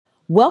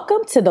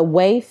Welcome to the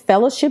Way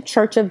Fellowship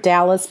Church of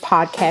Dallas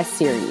podcast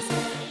series.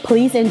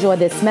 Please enjoy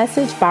this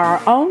message by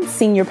our own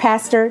senior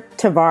pastor,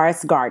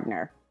 Tavares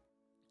Gardner.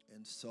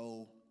 And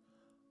so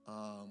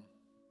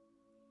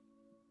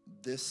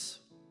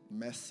this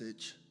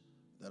message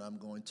that I'm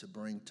going to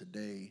bring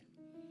today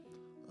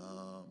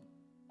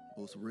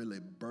was really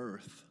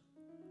birthed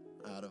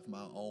out of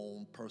my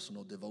own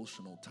personal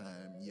devotional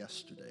time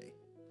yesterday.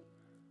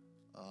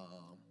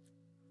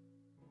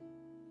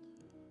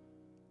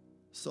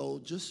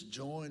 So just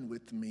join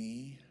with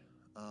me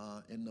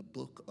in the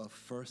book of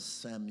 1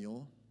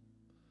 Samuel.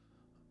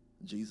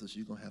 Jesus,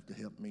 you're going to have to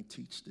help me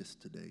teach this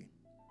today.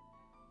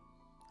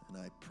 And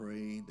I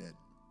pray that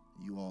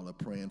you all are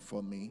praying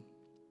for me.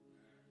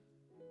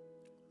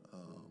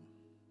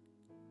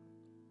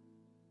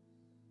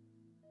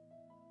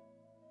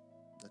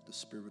 That the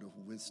spirit of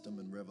wisdom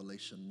and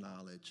revelation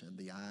knowledge and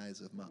the eyes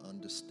of my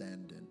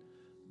understanding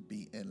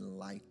be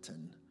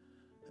enlightened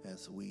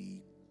as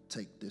we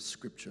take this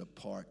scripture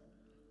apart.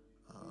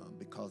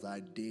 Because I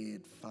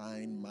did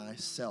find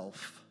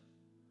myself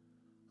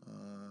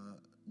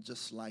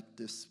just like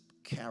this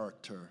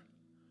character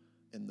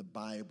in the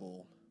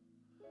Bible.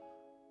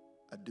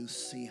 I do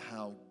see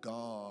how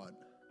God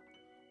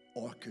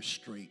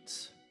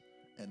orchestrates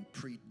and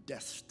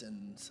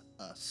predestines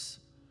us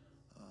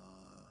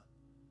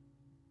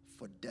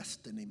for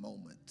destiny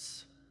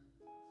moments.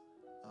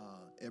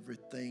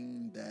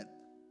 Everything that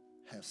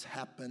has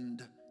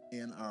happened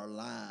in our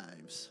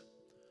lives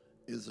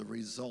is a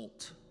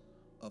result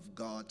of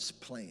God's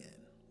plan,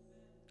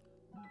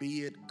 be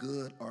it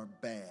good or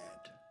bad.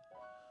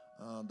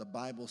 The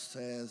Bible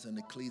says in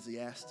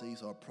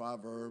Ecclesiastes or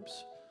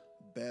Proverbs,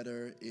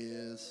 better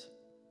is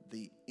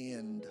the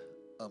end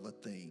of a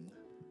thing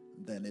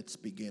than its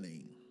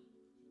beginning.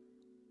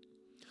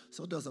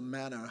 So it doesn't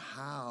matter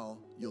how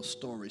your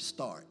story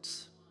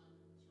starts.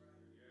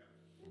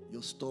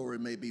 Your story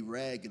may be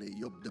raggedy.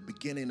 The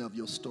beginning of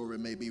your story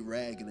may be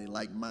raggedy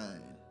like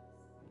mine.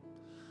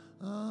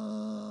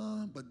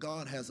 But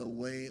God has a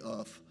way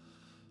of,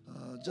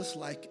 just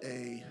like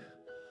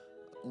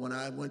when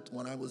I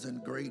was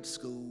in grade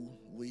school,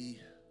 we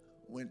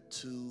went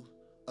to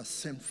a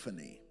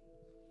symphony.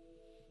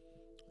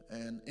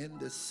 And in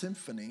this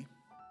symphony,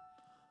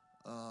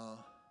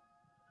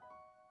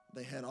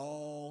 they had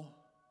all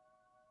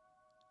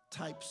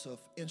types of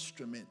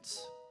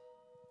instruments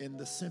in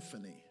the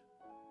symphony.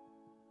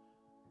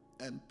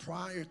 And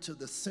prior to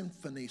the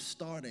symphony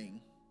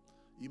starting,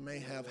 you may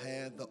have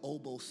had the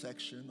oboe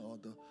section or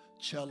the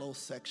cello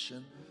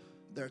section.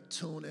 They're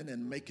tuning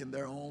and making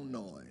their own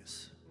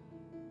noise.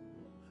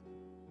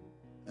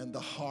 And the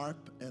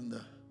harp and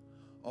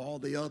all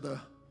the other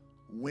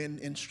wind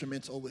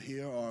instruments over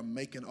here are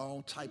making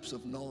all types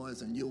of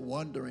noise. And you're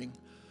wondering,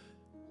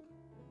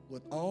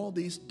 with all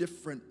these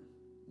different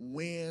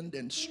wind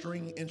and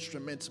string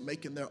instruments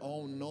making their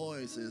own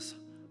noises,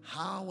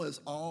 how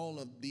is all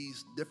of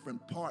these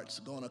different parts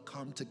going to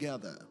come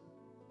together?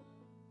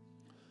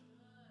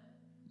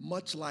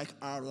 Much like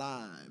our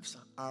lives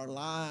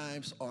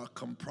are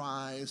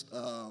comprised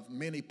of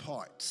many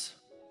parts.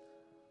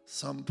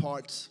 Some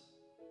parts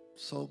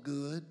so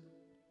good,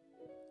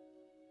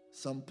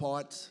 some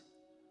parts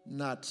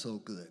not so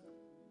good.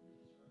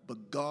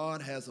 But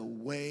God has a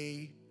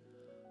way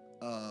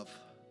of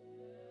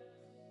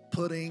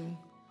putting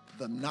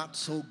the not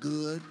so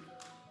good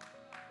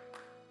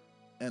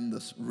and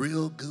the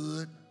real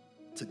good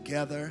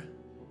together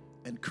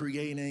and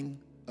creating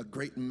a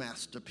great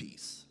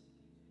masterpiece.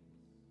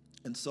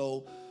 And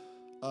so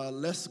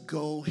let's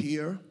go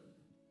here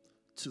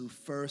to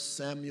 1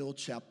 Samuel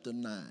chapter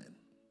 9.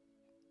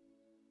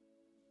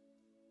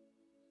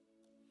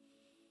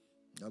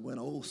 I went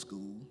old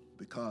school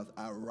because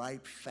I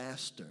write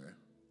faster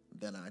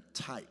than I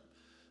type.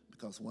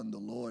 Because when the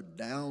Lord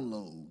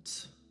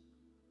downloads,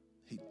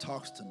 He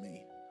talks to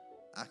me,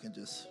 I can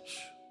just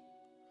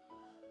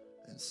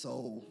And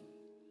so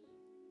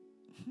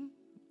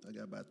I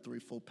got about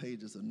 3-4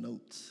 pages of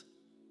notes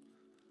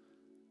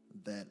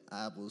that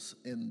I was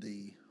in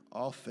the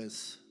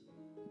office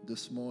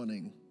this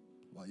morning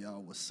while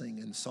y'all was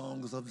singing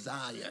Songs of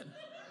Zion.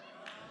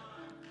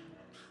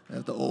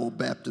 As the old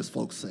Baptist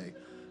folks say,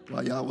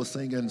 while y'all was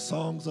singing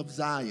Songs of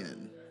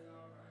Zion,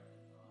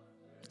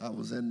 I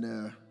was in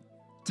there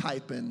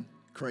typing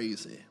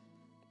crazy.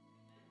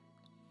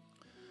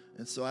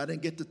 And so I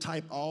didn't get to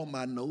type all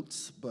my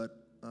notes, but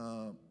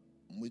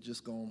we're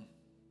just going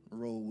to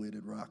roll with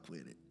it, rock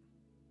with it.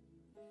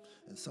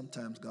 And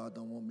sometimes God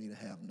don't want me to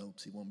have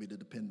notes. He want me to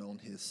depend on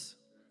His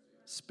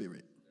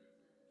Spirit.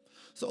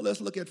 So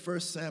let's look at 1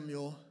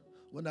 Samuel.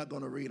 We're not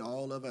going to read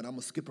all of it. I'm going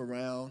to skip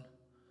around,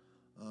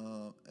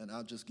 and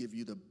I'll just give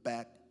you the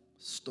back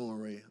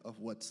story of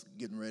what's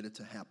getting ready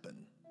to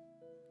happen.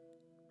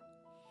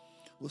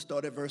 We'll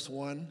start at verse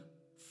 1,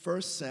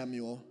 1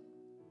 Samuel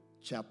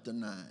chapter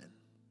 9.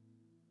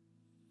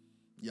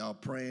 Y'all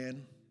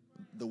praying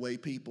the way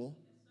people?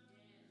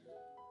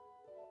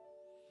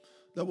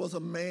 There was a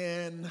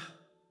man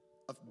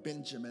of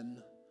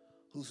Benjamin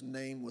whose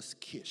name was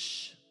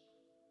Kish.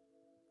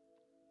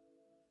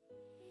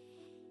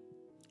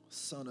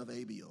 son of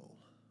Abiel,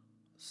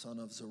 son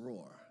of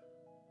Zeror,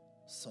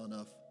 son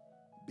of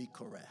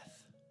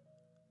Bechorath,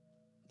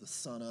 the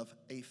son of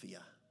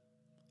Aphiah,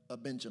 a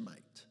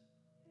Benjamite,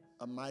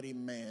 a mighty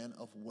man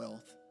of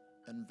wealth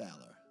and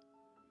valor.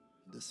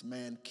 This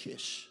man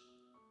Kish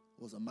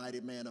was a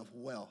mighty man of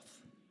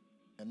wealth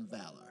and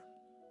valor.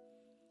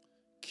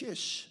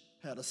 Kish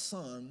had a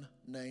son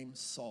named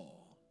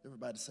Saul.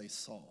 Everybody say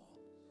Saul.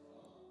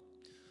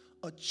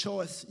 A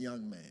choice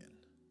young man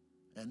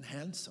and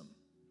handsome.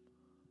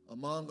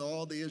 Among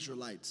all the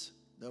Israelites,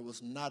 there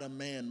was not a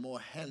man more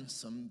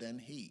handsome than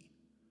he.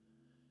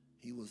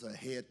 He was a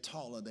head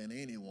taller than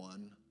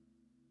anyone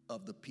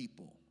of the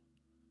people.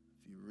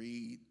 If you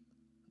read,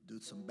 do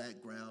some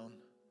background,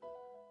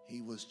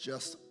 he was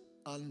just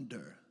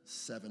under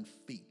 7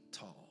 feet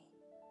tall,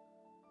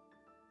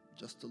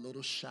 just a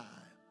little shy.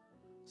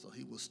 So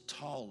he was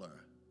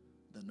taller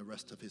than the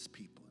rest of his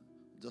people,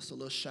 just a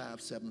little shy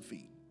of 7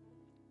 feet.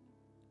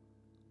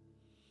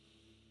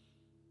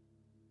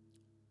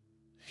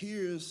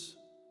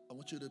 I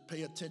want you to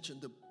pay attention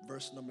to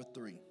verse number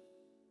 3.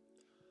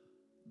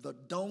 The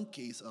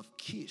donkeys of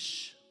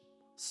Kish,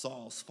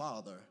 Saul's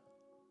father,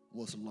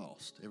 was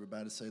lost.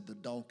 Everybody say the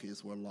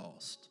donkeys were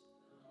lost.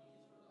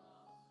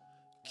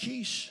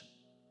 Kish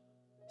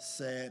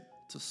said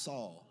to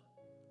Saul,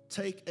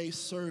 take a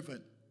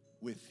servant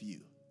with you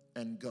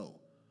and go.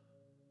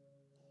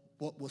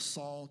 What was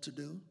Saul to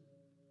do?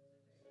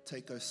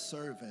 Take a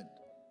servant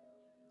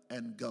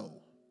and go.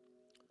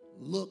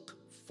 Look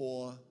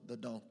for the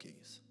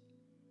donkeys.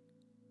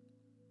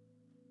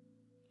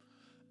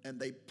 And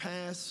they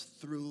passed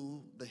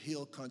through the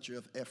hill country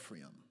of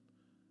Ephraim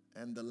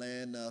and the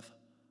land of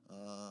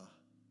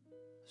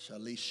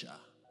Shalisha,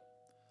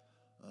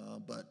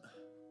 but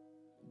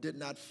did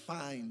not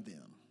find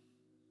them.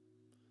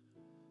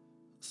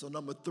 So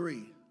number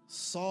 3,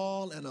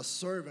 Saul and a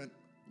servant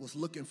was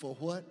looking for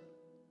what?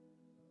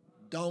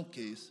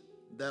 Donkeys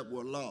that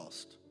were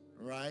lost,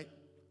 right?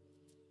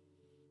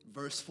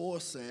 Verse 4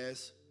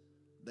 says,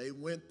 they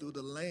went through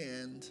the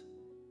land,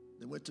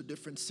 they went to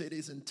different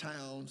cities and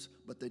towns,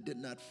 but they did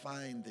not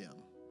find them.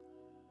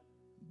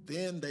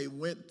 Then they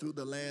went through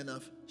the land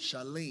of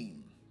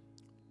Shalim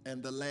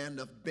and the land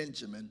of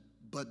Benjamin,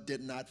 but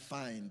did not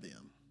find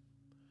them.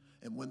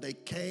 And when they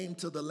came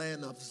to the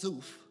land of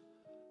Zuph,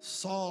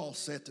 Saul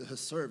said to his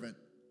servant,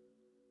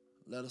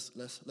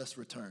 let's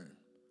return.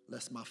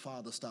 Lest my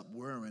father stop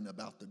worrying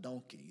about the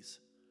donkeys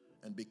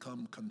and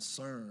become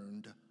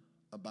concerned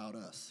about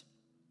us.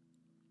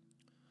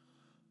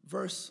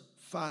 Verse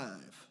 5,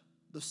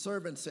 the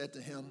servant said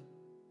to him,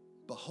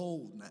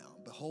 behold now.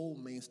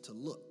 Behold means to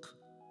look.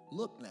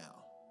 Look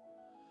now.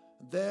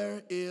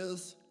 There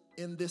is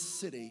in this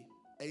city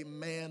a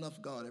man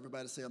of God.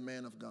 Everybody say a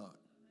man of God.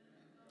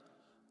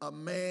 A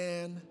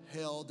man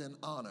held in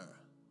honor.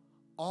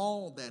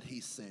 All that he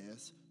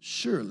says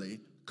surely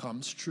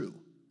comes true.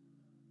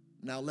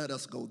 Now let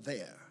us go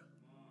there.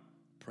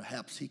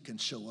 Perhaps he can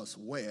show us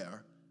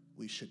where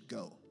we should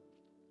go.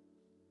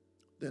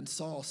 Then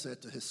Saul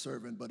said to his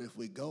servant, but if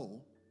we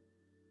go,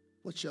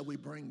 what shall we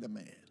bring the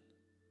man?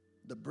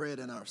 The bread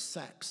in our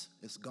sacks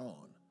is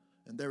gone,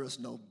 and there is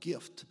no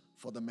gift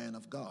for the man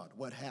of God.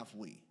 What have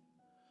we?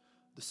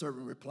 The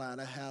servant replied,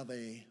 I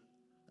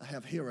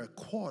have here a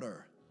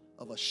quarter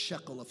of a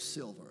shekel of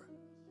silver.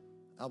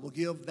 I will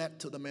give that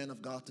to the man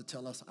of God to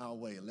tell us our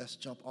way. Let's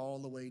jump all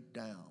the way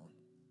down.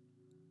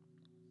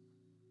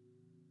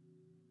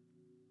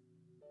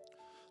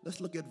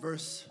 Let's look at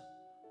verse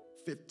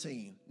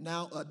 15.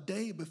 Now, a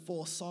day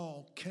before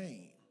Saul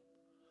came,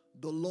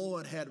 the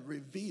Lord had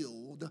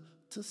revealed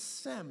to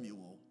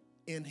Samuel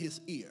in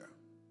his ear,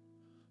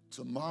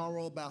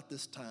 tomorrow about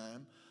this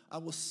time, I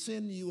will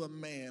send you a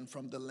man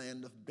from the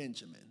land of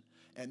Benjamin,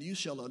 and you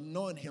shall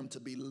anoint him to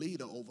be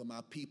leader over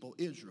my people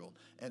Israel,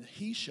 and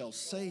he shall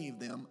save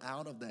them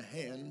out of the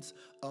hands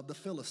of the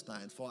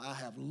Philistines. For I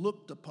have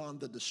looked upon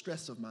the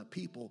distress of my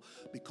people,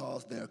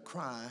 because their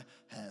cry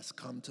has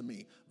come to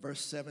me.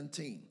 Verse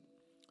 17,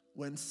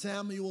 when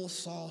Samuel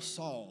saw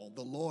Saul,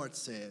 the Lord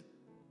said,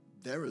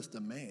 there is the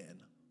man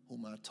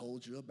whom I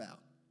told you about.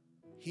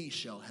 He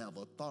shall have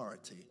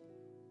authority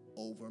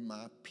over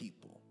my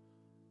people.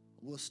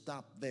 We'll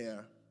stop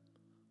there,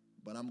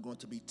 but I'm going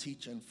to be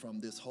teaching from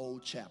this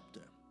whole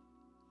chapter.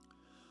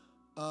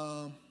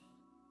 I'm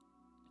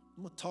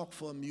going to talk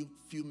for a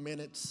few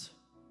minutes.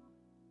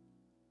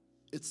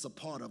 It's a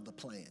part of the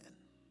plan.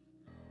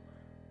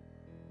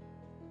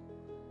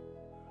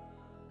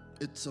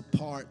 It's a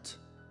part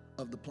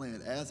of the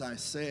plan. As I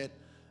said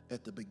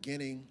at the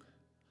beginning,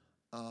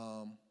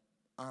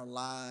 our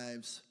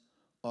lives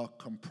are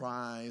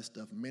comprised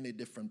of many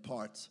different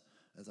parts.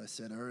 As I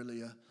said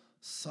earlier,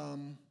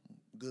 some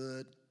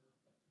good,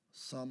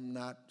 some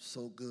not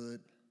so good,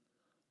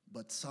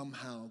 but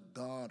somehow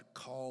God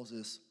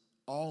causes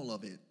all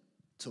of it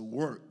to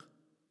work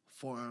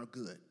for our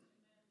good.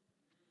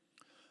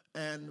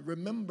 And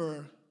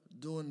remember,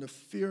 during the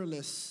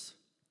Fearless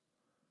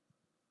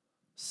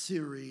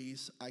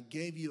series, I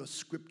gave you a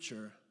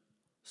scripture,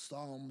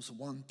 Psalms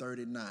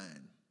 139.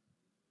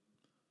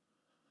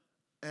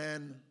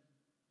 And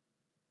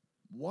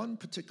One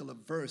particular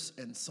verse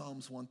in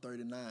Psalms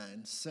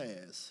 139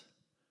 says,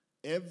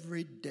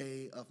 every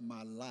day of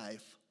my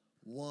life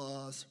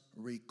was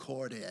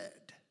recorded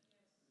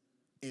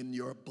in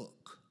your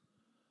book.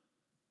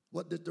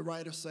 What did the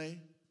writer say?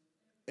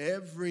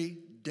 Every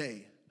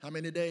day. How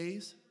many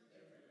days?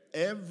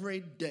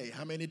 Every day.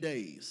 How many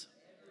days?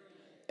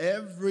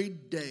 Every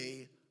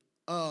day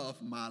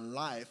of my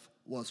life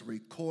was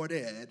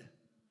recorded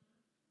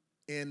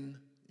in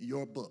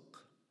your book.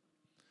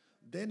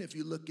 Then if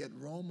you look at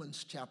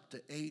Romans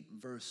chapter 8,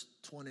 verse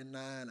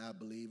 29, I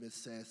believe it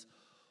says,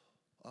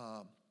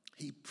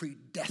 he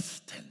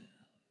predestined.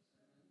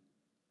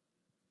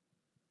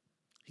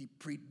 He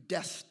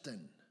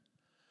predestined.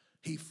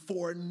 He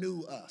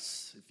foreknew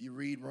us. If you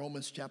read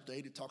Romans chapter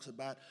 8, it talks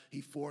about he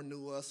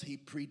foreknew us. He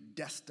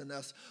predestined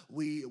us.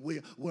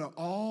 We're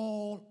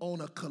all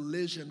on a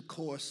collision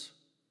course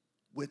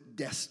with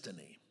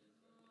destiny.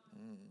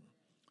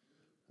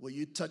 Will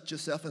you touch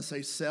yourself and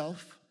say,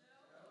 self,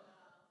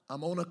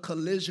 I'm on a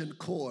collision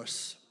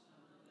course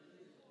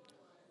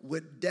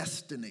with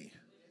destiny.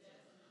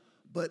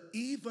 But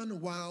even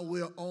while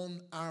we're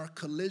on our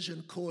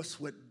collision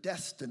course with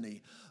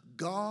destiny,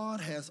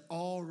 God has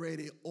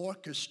already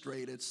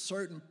orchestrated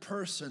certain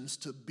persons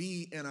to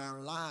be in our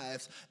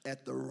lives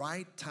at the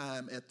right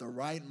time, at the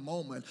right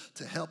moment,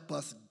 to help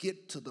us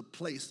get to the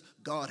place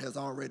God has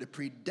already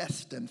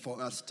predestined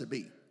for us to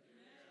be.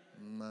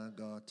 My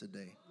God,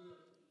 today.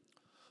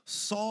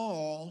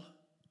 Saul,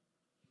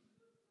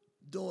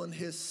 doing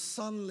his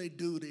sonly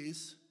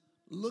duties,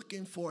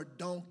 looking for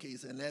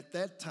donkeys. And at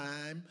that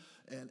time,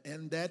 and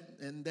in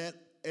that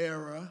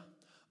era,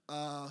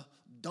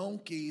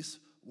 donkeys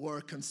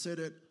were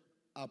considered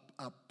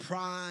a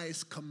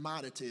prized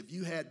commodity. If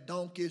you had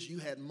donkeys, you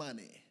had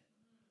money.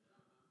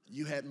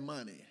 You had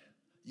money.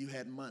 You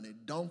had money.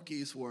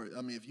 Donkeys were,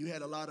 if you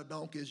had a lot of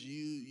donkeys,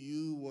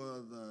 you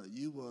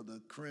were the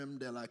creme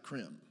de la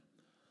creme.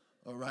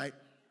 All right?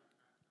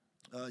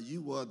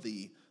 You were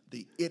the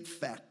it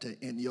factor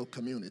in your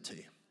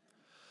community.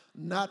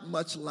 Not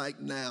much like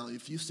now.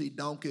 If you see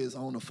donkeys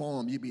on the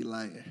farm, you be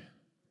like,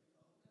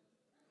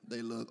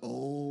 they look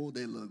old,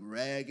 they look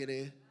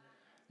raggedy.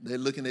 They're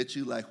looking at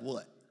you like,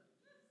 what?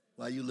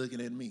 Why are you looking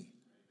at me?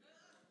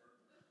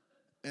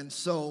 And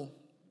so,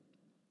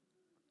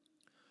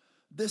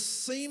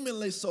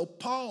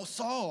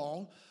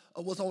 Saul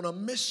was on a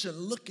mission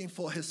looking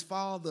for his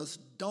father's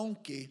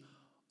donkey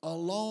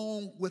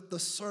along with the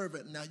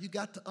servant. Now, you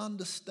got to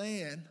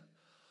understand,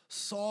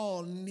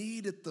 Saul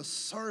needed the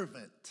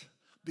servant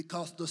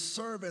because the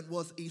servant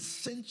was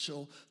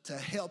essential to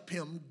help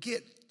him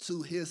get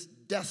to his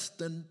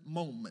destined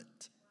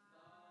moment.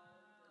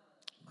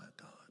 My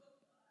God.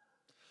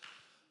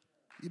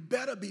 You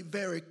better be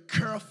very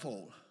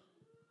careful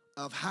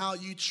of how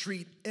you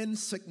treat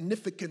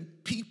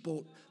insignificant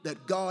people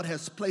that God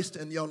has placed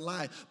in your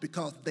life,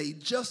 because they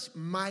just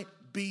might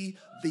be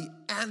the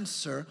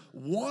answer,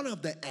 one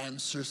of the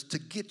answers to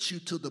get you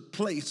to the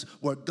place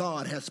where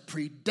God has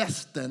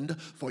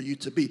predestined for you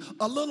to be.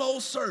 A little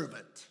old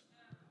servant.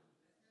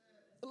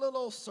 A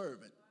little old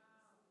servant.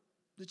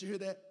 Did you hear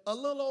that? A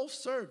little old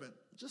servant.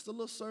 Just a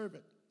little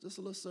servant. Just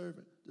a little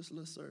servant. Just a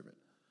little servant.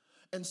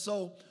 And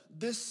so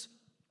they're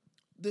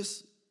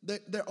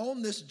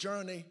on this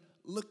journey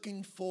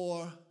looking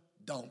for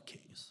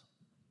donkeys.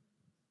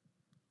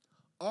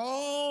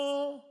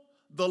 All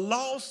the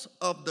loss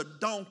of the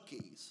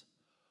donkeys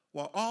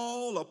were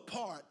all a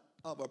part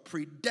of a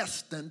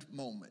predestined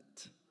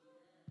moment.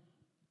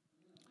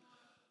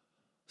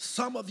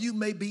 Some of you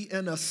may be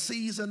in a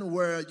season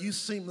where you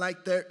seem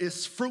like there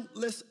is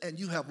fruitless and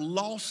you have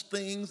lost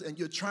things and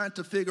you're trying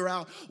to figure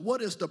out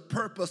what is the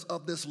purpose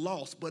of this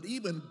loss. But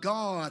even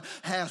God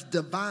has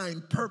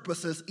divine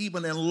purposes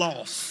even in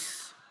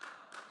loss.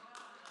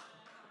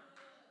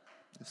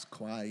 It's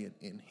quiet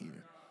in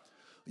here.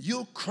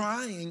 You're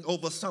crying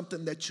over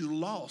something that you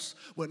lost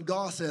when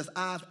God says,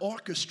 I've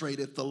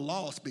orchestrated the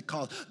loss,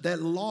 because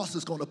that loss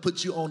is going to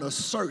put you on a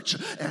search.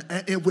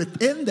 And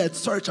within that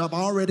search, I've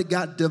already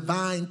got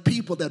divine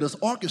people that is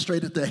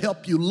orchestrated to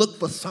help you look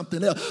for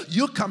something else.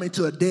 You're coming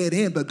to a dead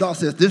end, but God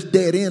says this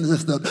dead end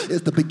is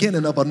the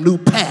beginning of a new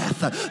path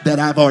that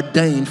I've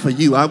ordained for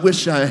you. I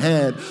wish I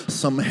had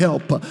some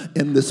help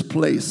in this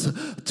place.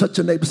 Touch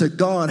your neighbor and say,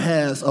 God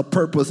has a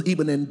purpose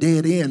even in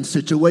dead end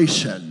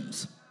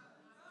situations.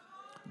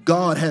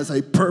 God has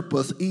a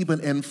purpose even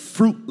in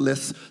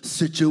fruitless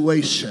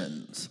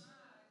situations.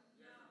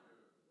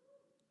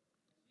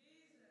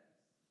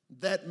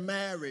 That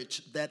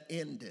marriage that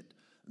ended,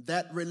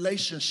 that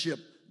relationship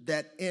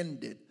that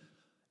ended,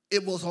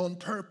 it was on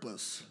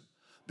purpose.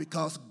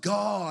 Because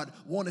God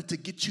wanted to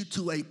get you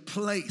to a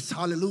place,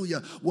 hallelujah,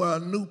 where a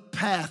new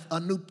path, a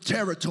new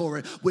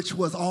territory, which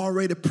was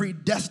already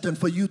predestined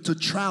for you to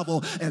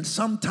travel. And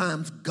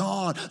sometimes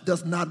God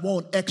does not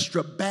want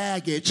extra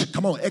baggage,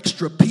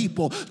 extra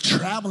people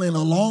traveling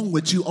along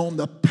with you on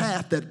the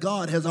path that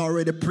God has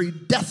already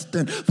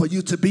predestined for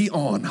you to be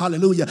on,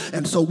 hallelujah.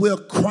 And so we're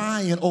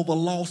crying over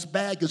lost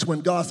baggage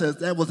when God says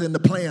that was in the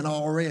plan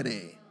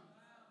already.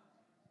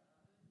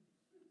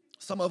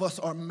 Some of us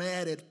are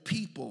mad at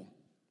people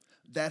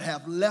that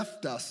have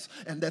left us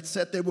and that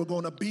said they were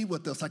going to be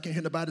with us. I can't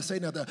hear nobody say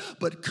nothing.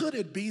 But could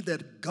it be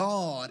that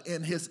God,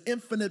 in his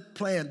infinite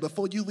plan,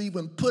 before you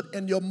even put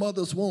in your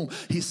mother's womb,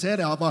 he said,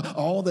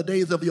 all the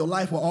days of your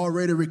life were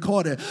already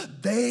recorded.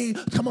 There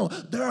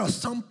are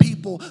some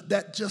people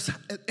that just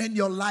in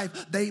your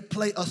life, they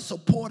play a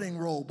supporting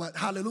role, but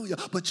hallelujah,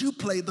 but you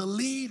play the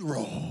lead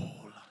role.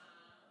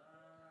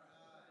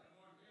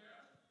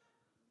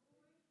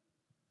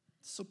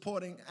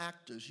 Supporting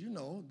actors,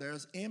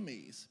 there's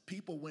Emmys.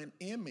 People win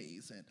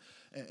Emmys,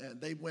 and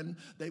they win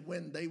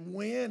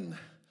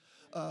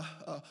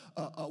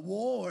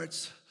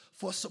awards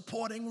for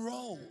supporting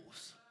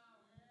roles.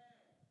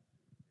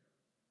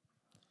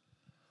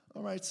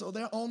 All right, so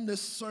they're on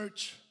this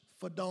search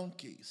for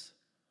donkeys.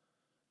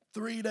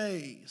 3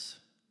 days,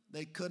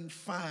 they couldn't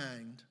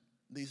find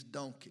these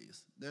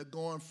donkeys. They're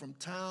going from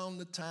town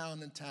to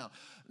town and town.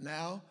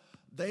 Now,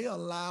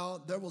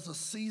 there was a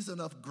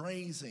season of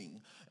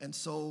grazing, and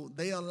so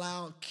they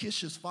allowed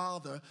Kish's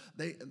father,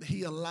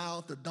 he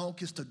allowed the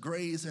donkeys to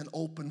graze in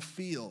open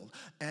field,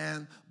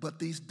 but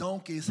these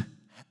donkeys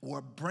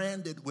were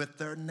branded with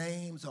their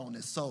names on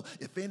it. So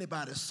if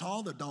anybody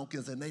saw the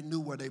donkeys and they knew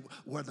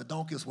where the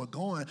donkeys were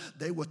going,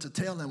 they were to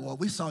tell them, well,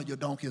 we saw your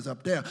donkeys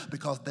up there,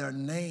 because their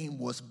name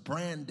was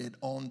branded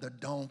on the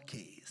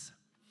donkeys.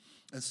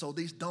 And so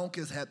these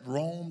donkeys had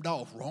roamed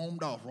off,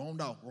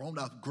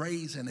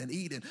 grazing and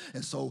eating.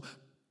 And so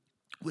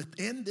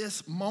within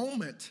this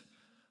moment,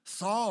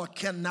 Saul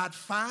cannot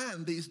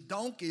find these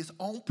donkeys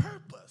on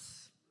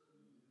purpose,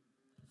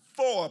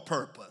 for a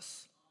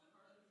purpose.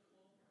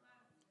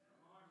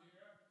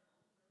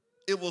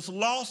 It was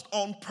lost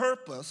on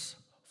purpose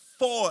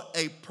for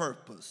a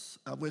purpose.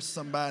 I wish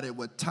somebody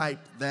would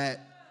type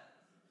that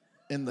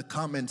in the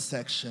comment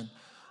section.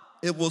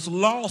 It was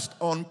lost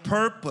on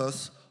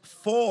purpose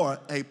for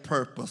a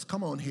purpose.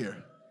 Come on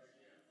here.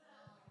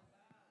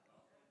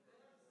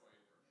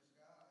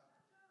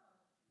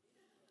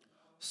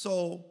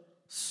 So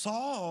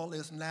Saul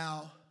is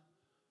now,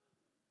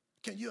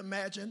 can you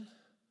imagine?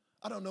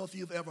 I don't know if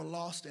you've ever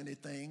lost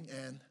anything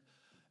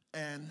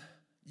and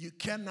you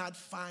cannot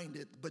find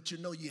it, but you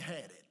know you had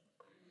it.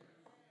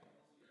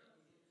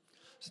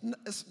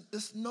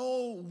 It's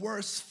no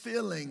worse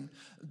feeling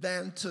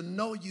than to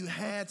know you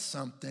had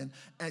something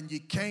and you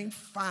can't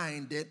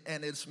find it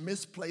and it's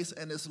misplaced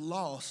and it's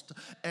lost.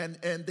 And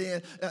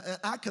then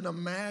I can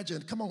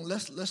imagine, come on,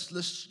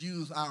 let's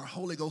use our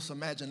Holy Ghost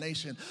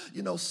imagination.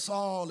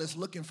 Saul is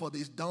looking for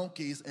these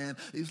donkeys and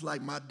he's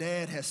like, my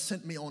dad has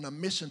sent me on a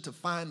mission to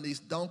find these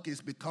donkeys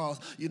because,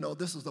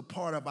 this is a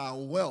part of our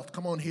wealth.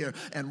 Come on here.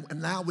 And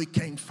now we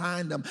can't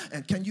find them.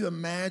 And can you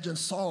imagine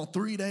Saul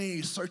 3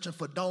 days searching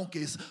for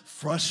donkeys,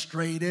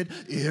 frustrated,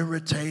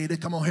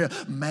 irritated, come on here,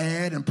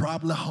 mad and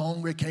probably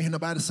hungry, can't hear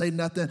nobody say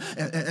nothing,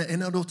 and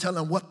no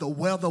telling what the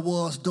weather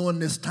was during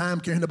this time,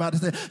 can't hear nobody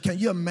say. Can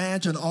you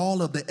imagine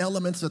all of the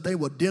elements that they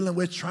were dealing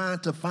with trying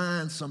to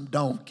find some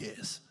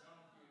donkeys?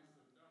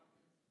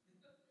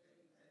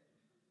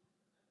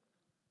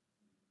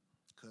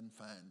 Couldn't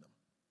find them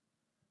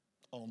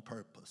on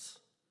purpose,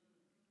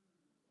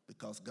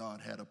 because God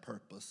had a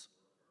purpose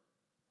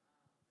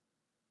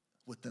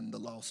within the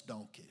lost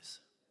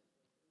donkeys.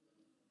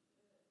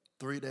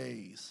 3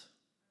 days,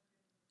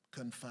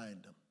 couldn't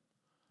find them.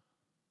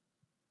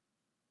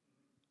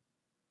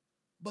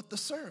 But the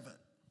servant,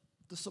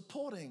 the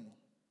supporting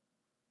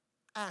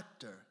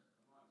actor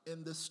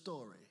in this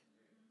story,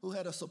 who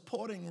had a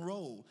supporting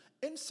role,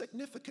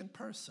 insignificant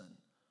person,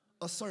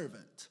 a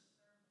servant.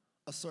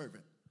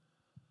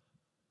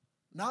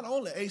 Not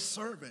only a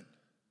servant,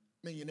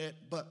 Millionette,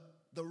 but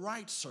the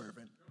right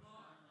servant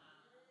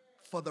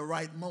for the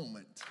right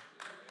moment.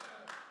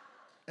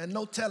 And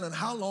no telling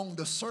how long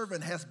the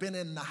servant has been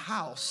in the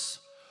house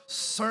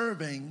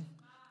serving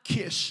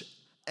Kish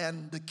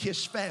and the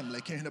Kish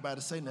family. Can't hear nobody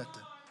say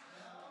nothing.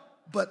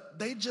 But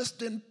they just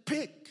didn't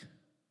pick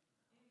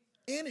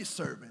any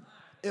servant.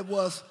 It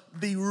was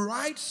the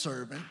right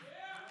servant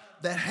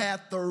that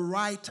had the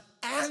right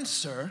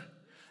answer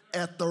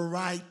at the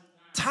right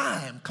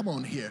time. Come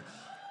on here.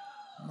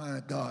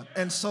 My God.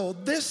 And so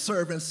this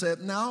servant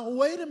said, now,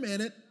 wait a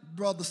minute,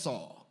 Brother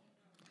Saul.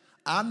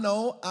 I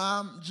know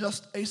I'm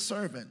just a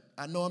servant.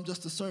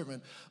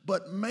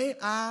 But may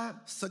I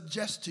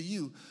suggest to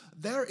you,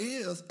 there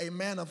is a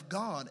man of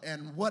God,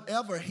 and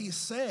whatever he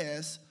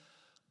says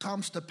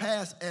comes to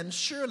pass, and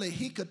surely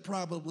he could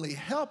probably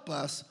help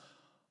us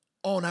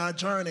on our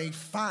journey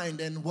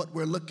finding what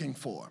we're looking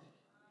for.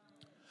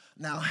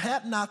 Now,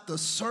 had not the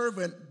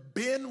servant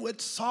been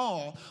with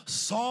Saul,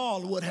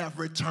 Saul would have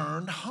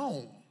returned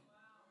home.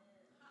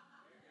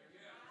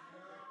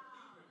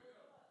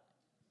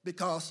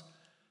 Because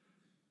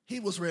he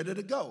was ready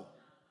to go.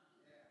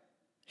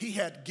 He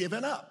had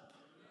given up.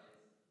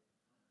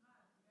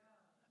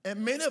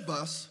 And many of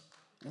us,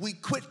 we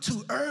quit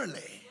too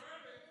early.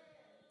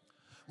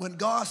 When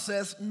God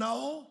says,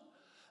 no,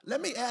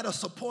 let me add a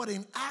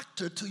supporting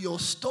actor to your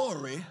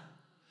story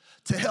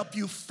to help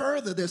you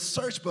further this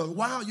search. But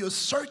while you're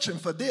searching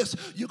for this,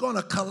 you're going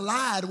to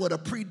collide with a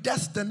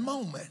predestined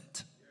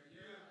moment.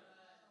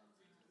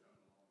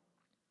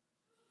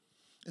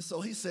 And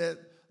so he said,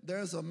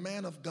 there's a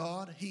man of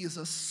God. He is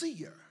a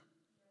seer.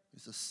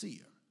 He's a seer.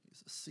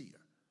 He's a seer.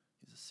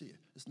 He's a seer.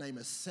 His name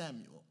is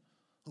Samuel,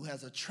 who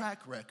has a track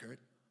record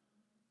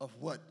of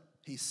what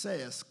he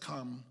says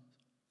come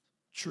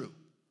true.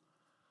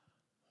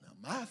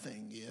 Now, my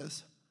thing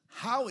is,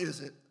 how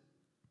is it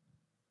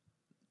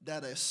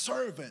that a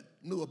servant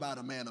knew about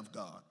a man of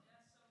God?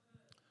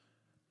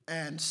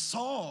 And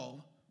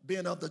Saul,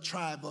 being of the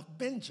tribe of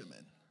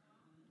Benjamin,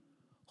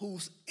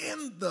 who's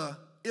in the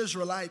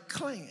Israelite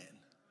clan,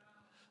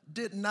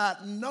 did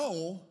not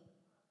know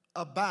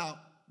about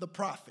the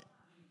prophet.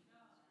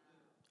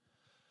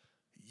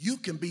 You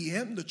can be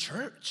in the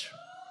church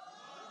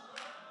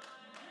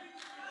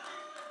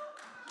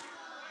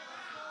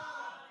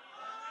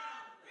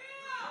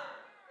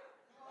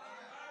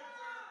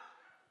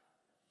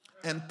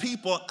and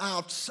people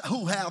out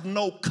who have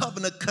no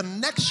covenant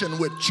connection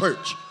with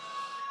church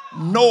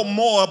know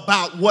more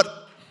about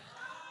what.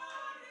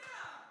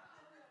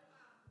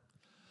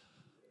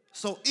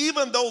 So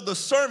even though the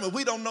servant,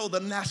 we don't know the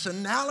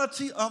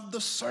nationality of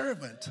the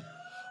servant,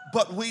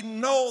 but we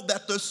know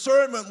that the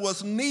servant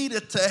was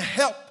needed to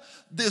help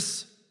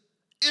this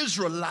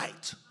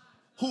Israelite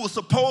who was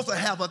supposed to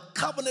have a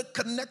covenant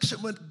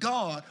connection with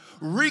God,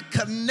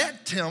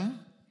 reconnect him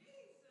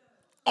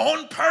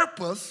on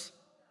purpose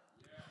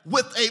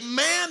with a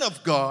man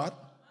of God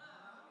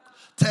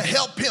to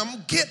help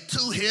him get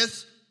to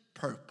his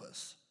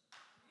purpose.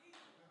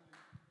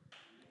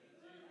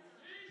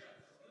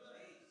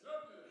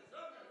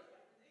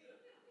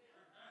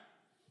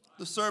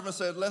 The servant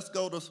said, let's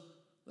go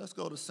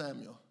to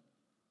Samuel.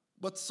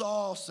 But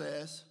Saul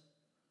says,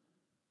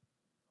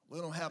 we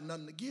don't have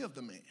nothing to give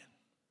the man.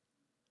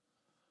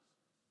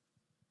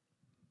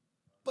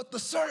 But the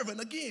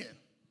servant again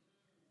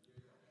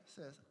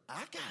says,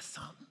 I got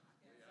something.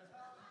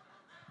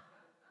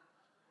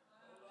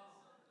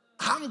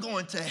 I'm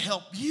going to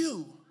help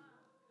you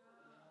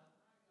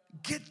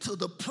get to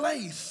the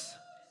place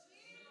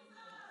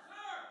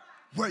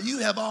where you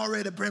have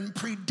already been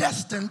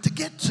predestined to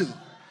get to.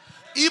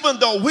 Even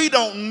though we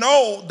don't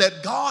know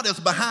that God is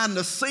behind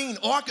the scene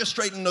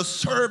orchestrating the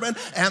servant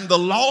and the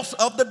loss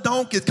of the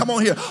donkeys. Come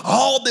on here.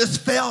 All this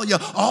failure,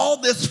 all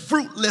this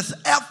fruitless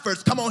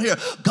efforts. Come on here.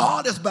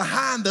 God is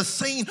behind the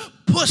scene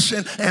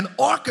pushing and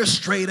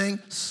orchestrating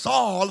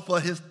Saul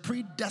for his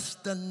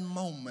predestined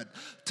moment.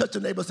 Touch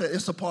your neighbor and say,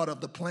 it's a part of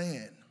the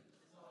plan.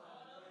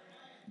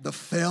 The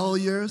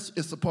failures,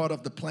 it's a part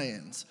of the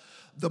plans.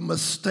 The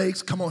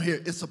mistakes, come on here,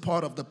 it's a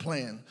part of the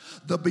plan.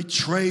 The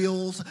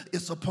betrayals,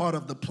 it's a part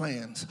of the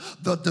plans.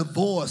 The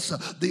divorce,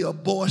 the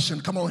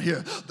abortion, come on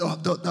here. The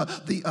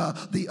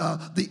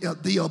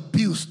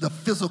abuse, the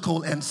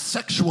physical and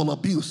sexual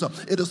abuse,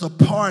 it is a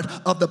part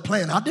of the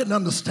plan. I didn't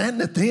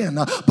understand it then,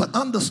 but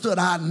understood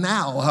I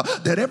now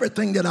that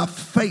everything that I've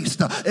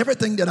faced,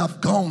 everything that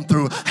I've gone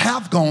through,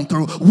 have gone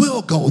through,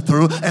 will go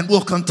through, and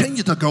will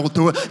continue to go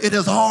through, it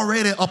is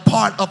already a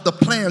part of the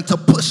plan to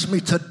push me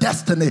to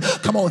destiny.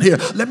 Come on here.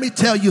 Let me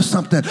tell you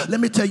something.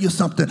 Let me tell you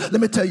something. Let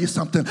me tell you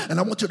something. And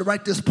I want you to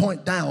write this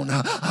point down.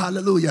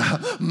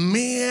 Hallelujah.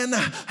 Men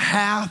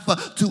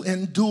have to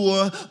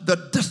endure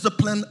the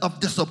discipline of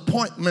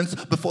disappointments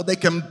before they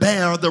can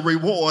bear the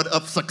reward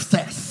of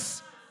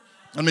success.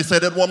 Let me say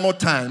that one more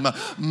time.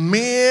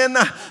 Men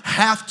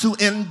have to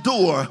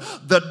endure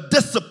the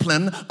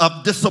discipline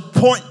of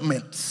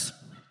disappointments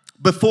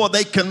before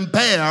they can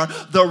bear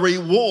the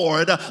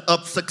reward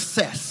of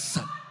success.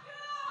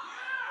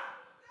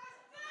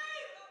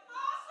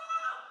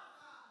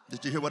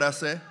 Did you hear what I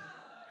said?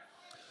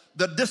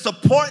 The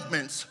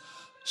disappointments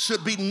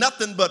should be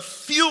nothing but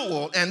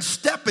fuel and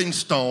stepping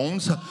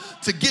stones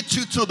to get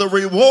you to the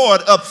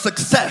reward of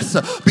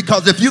success.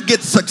 Because if you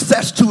get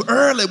success too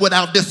early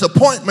without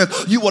disappointment,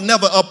 you will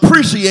never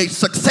appreciate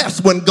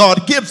success when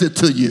God gives it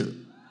to you.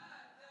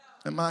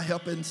 Am I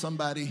helping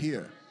somebody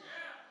here?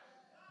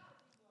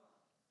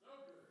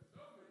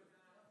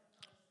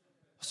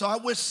 So I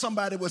wish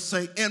somebody would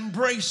say,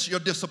 embrace your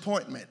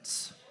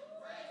disappointments.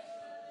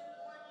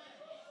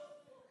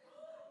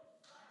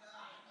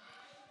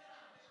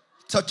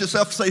 Touch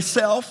yourself, say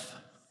self.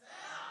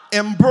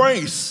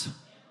 Embrace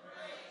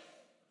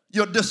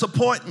your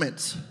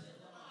disappointments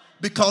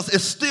because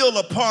it's still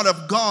a part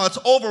of God's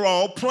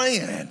overall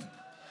plan.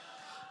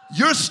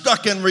 You're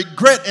stuck in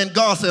regret and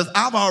God says,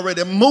 I've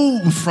already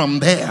moved from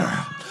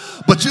there.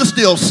 But you're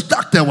still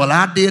stuck there. Well,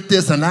 I did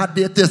this and I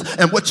did this.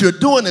 And what you're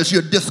doing is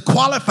you're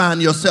disqualifying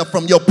yourself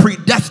from your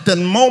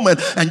predestined moment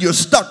and you're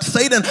stuck.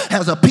 Satan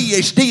has a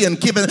PhD in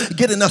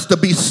getting us to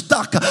be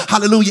stuck,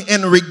 hallelujah,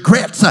 in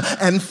regrets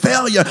and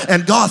failure.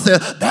 And God said,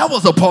 that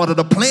was a part of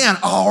the plan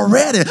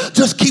already.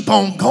 Just keep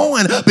on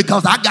going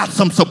because I got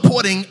some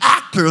supporting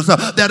actors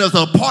that is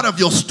a part of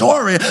your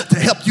story to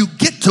help you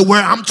get to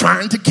where I'm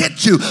trying to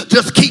get you.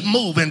 Just keep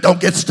moving.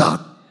 Don't get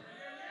stuck.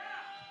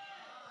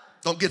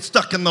 Don't get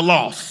stuck in the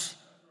loss.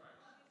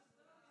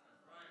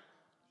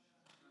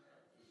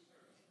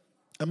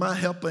 Am I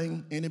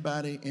helping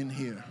anybody in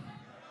here?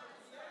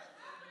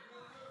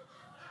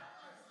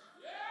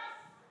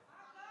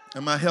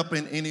 Am I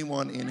helping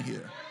anyone in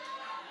here?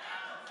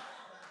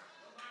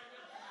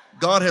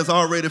 God has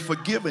already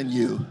forgiven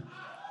you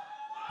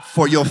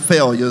for your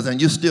failures, and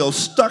you're still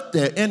stuck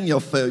there in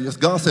your failures.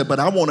 God said, but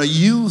I want to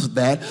use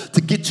that to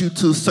get you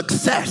to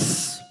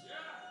success.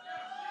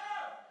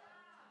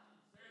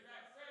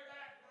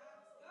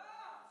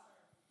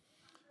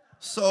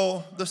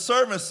 So the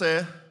servant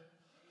said,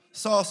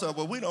 Saul said,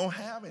 well, we don't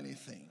have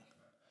anything.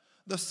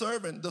 The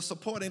servant, the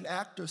supporting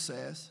actor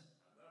says,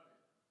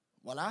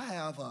 well, I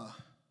have a,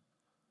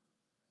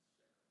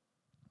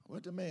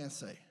 what did the man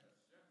say?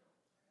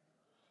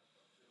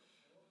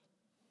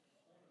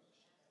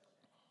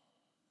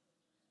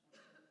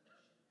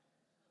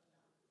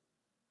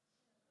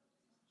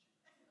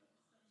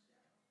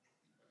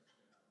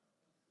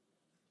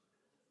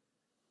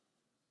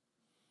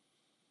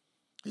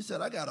 He said,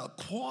 I got a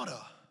quarter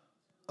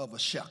of a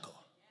shekel.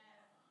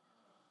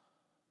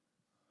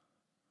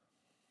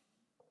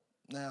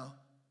 Now,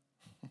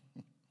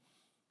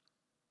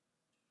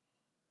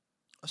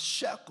 a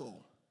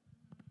shekel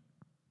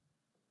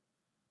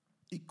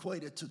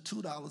equated to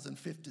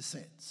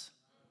 $2.50.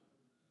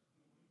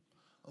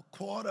 A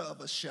quarter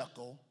of a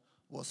shekel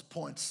was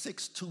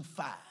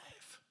 0.625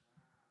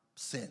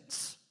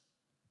 cents.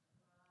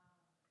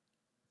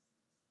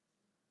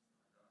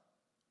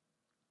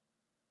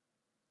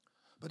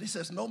 But he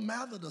says, no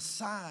matter the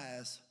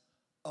size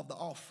of the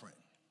offering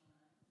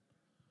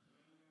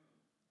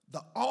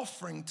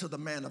to the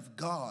man of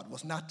God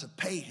was not to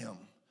pay him,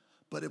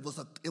 but it was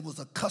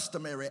a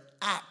customary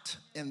act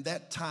in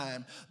that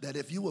time that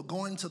if you were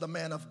going to the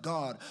man of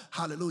God,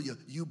 hallelujah,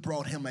 you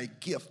brought him a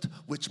gift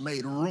which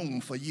made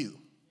room for you.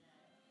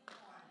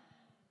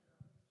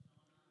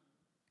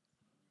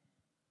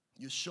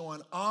 You're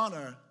showing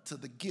honor to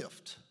the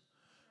gift.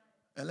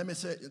 And let me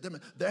say,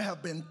 there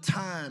have been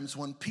times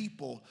when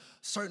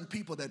certain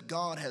people that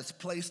God has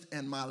placed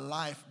in my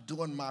life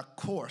during my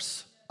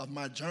course of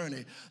my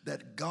journey,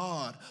 that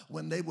God,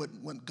 when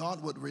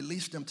God would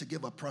release them to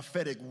give a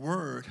prophetic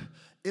word,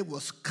 it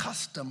was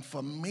custom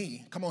for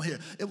me. Come on here.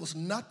 It was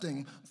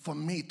nothing for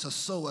me to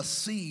sow a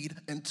seed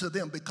into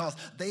them because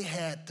they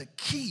had the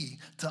key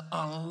to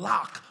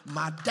unlock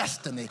my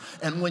destiny.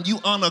 And when you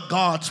honor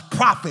God's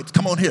prophets,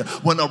 come on here,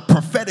 when a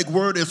prophetic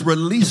word is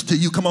released to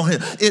you, come on here,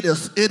 it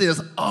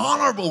is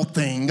honorable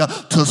thing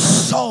to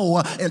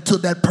sow into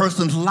that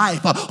person's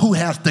life who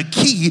has the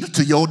key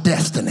to your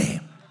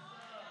destiny.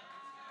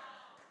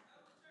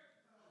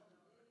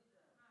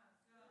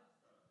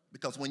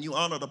 Because when you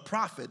honor the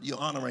prophet, you're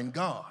honoring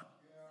God.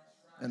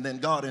 And then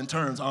God in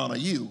turn honor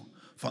you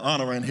for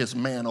honoring his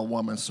man or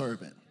woman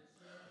servant.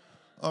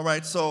 All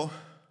right, so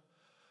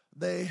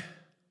they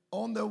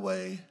on their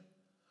way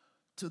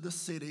to the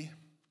city.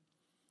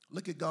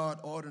 Look at God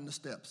ordering the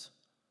steps.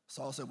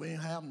 Saul said, we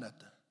ain't have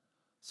nothing.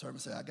 Servant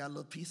said, I got a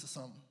little piece of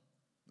something,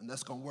 and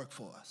that's going to work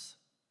for us.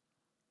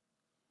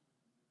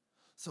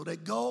 So they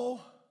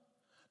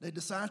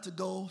decide to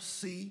go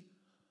see.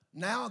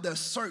 Now their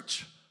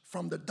search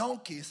from the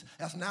donkeys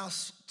has now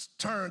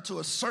turned to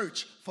a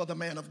search for the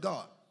man of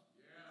God.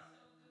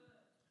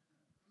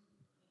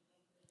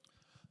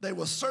 They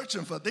were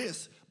searching for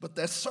this, but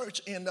that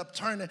search ended up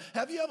turning.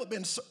 Have you ever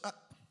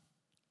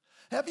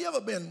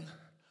been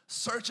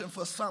searching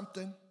for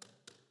something,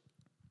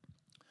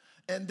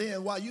 and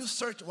then while you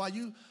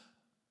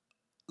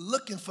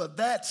looking for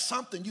that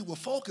something you were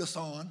focused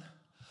on,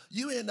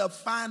 you end up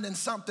finding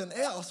something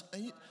else,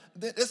 and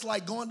it's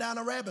like going down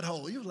a rabbit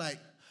hole.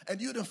 And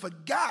you done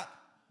forgot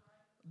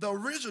the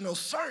original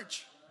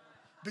search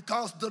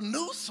because the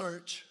new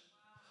search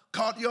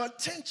caught your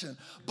attention.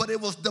 But it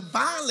was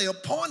divinely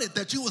appointed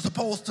that you were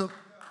supposed to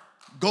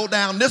go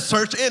down this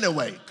search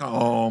anyway.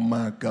 Oh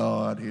my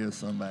God, here's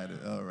somebody.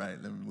 All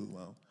right, let me move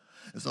on.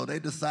 And so they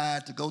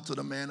decide to go to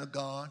the man of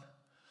God.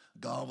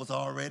 God was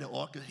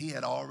he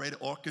had already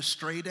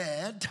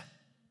orchestrated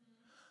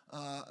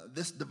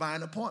this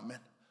divine appointment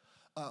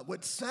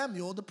with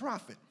Samuel the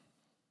prophet.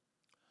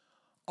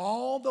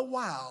 All the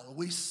while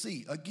we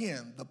see,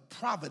 again, the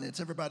providence.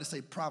 Everybody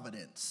say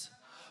providence.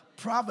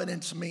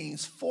 Providence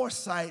means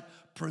foresight,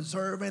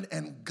 preserving,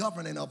 and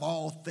governing of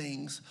all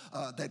things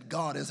that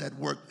God is at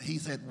work.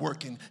 He's at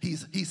work, and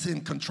He's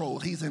in control.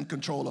 He's in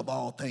control of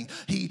all things.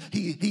 He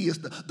is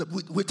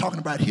we're talking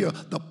about here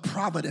the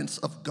providence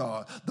of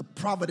God. The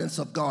providence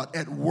of God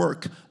at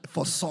work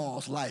for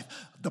Saul's life.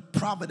 The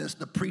providence,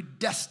 the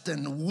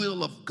predestined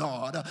will of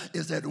God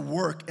is at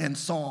work in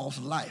Saul's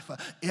life.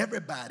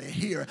 Everybody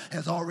here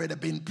has already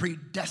been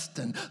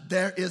predestined.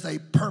 There is a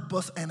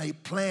purpose and a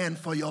plan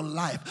for your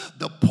life.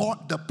 The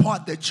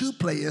part that you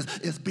play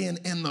is being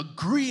in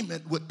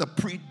agreement with the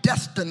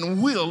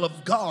predestined will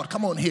of God.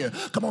 Come on here.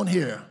 Come on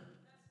here.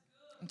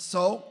 And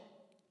so,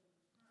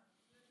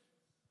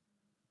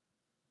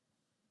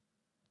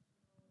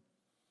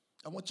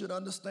 I want you to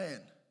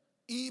understand,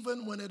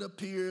 even when it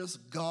appears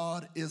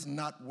God is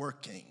not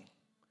working,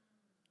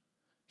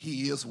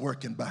 He is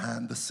working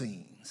behind the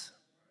scenes.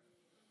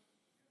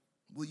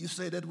 Will you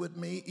say that with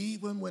me?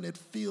 Even when it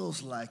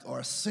feels like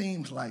or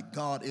seems like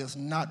God is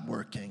not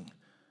working,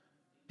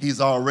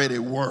 he's already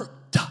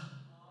worked.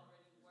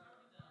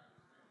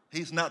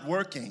 He's not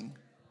working.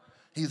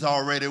 He's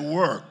already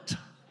worked.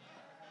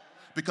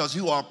 Because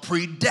you are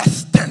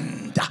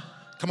predestined.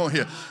 Come on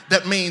here.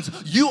 That means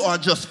you are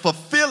just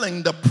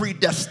fulfilling the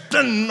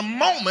predestined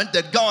moment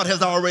that God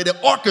has already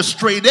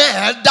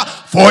orchestrated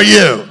for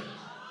you.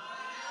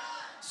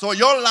 So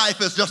your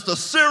life is just a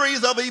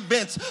series of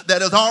events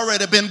that has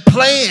already been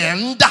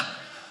planned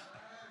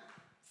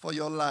for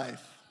your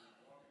life.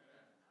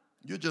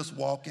 You're just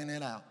walking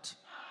it out.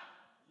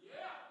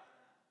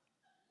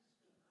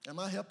 Am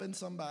I helping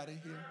somebody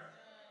here?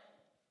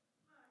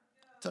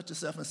 Touch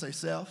yourself and say,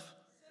 self,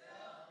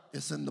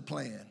 it's in the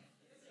plan.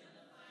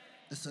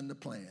 It's in the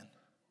plan.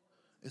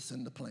 It's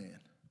in the plan.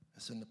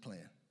 It's in the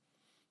plan.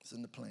 It's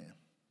in the plan.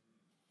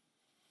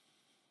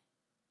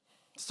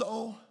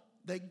 So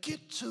they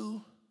get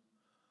to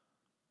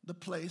the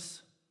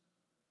place.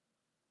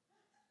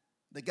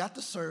 They got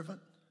the servant.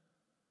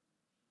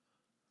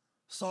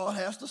 Saul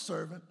has the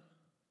servant.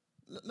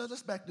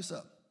 Let's back this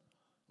up.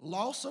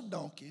 Loss of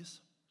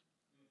donkeys.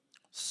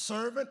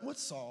 Servant with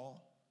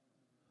Saul.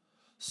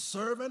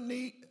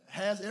 Servant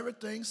has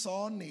everything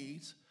Saul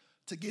needs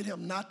to get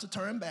him not to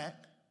turn back,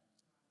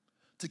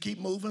 to keep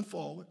moving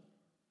forward.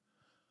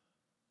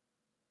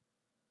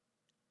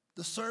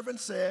 The servant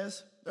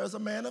says, there's a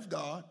man of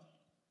God.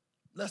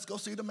 Let's go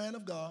see the man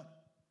of God.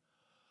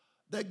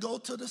 They go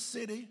to the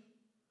city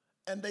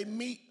and they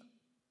meet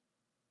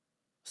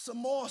some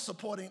more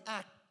supporting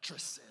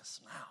actresses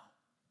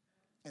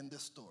now in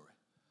this story.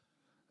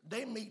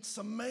 They meet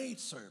some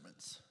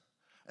maidservants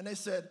and they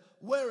said,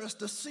 where is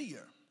the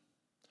seer?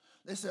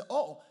 They said,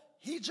 oh,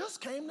 he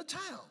just came to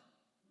town.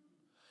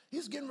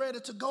 He's getting ready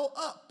to go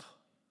up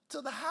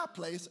to the high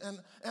place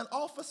and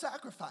offer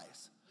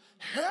sacrifice.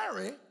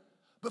 Hurry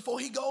before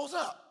he goes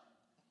up.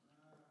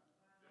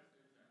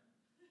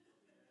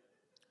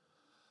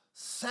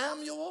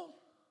 Samuel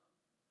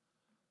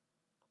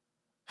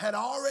had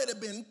already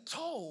been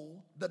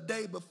told the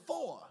day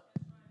before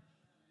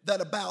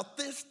that about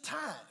this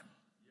time,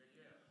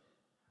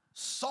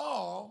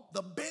 Saul,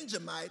 the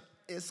Benjamite,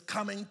 is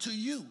coming to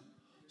you.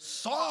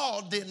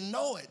 Saul didn't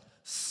know it.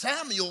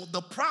 Samuel,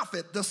 the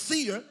prophet, the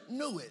seer,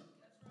 knew it.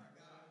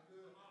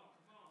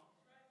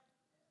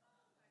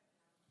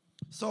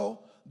 So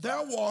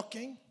they're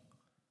walking.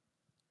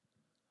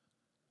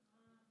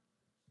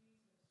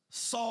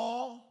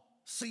 Saul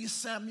sees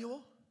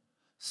Samuel.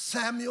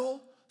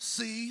 Samuel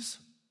sees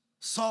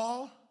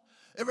Saul.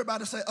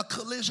 Everybody say a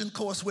collision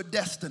course with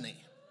destiny.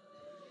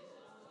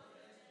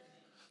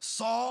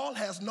 Saul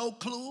has no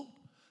clue.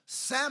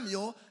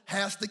 Samuel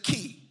has the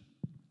key.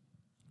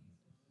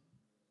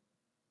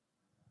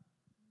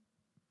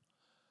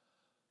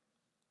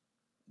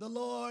 The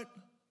Lord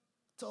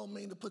told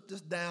me to put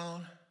this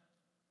down.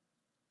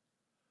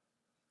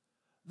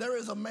 There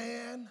is a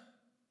man,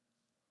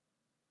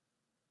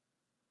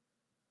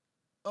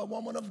 a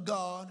woman of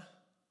God,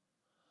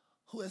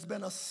 who has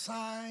been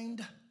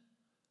assigned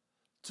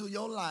to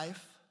your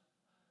life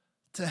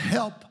to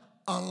help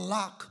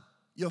unlock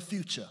your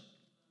future.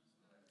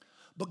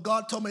 But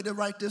God told me to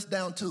write this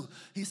down too.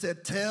 He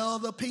said, tell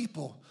the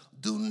people,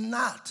 do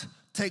not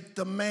take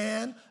the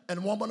man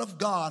and woman of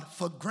God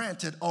for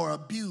granted or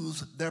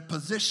abuse their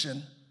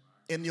position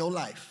in your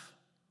life.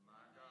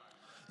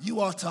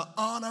 You are to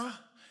honor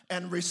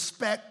and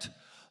respect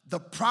the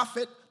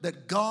prophet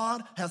that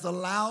God has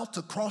allowed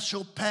to cross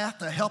your path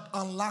to help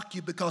unlock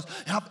you, because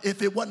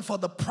if it wasn't for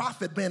the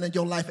prophet being in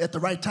your life at the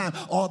right time,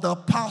 or the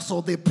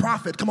apostle, the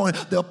prophet, come on,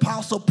 the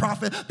apostle,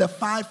 prophet, the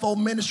fivefold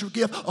ministry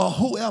gift, or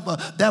whoever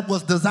that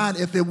was designed,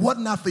 if it was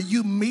not for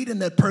you meeting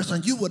that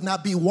person, you would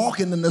not be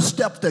walking in the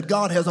steps that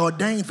God has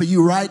ordained for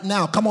you right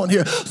now. Come on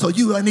here. So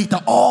you need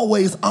to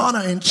always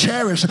honor and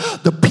cherish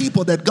the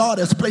people that God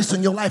has placed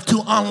in your life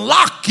to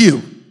unlock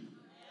you.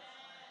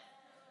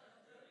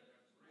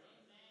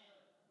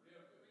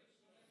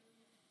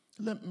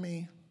 Let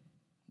me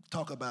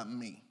talk about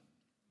me.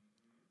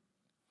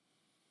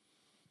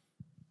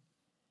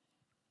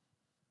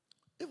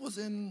 It was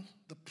in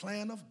the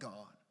plan of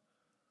God.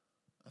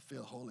 I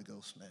feel Holy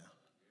Ghost now.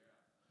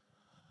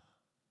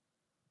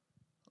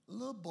 A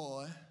little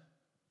boy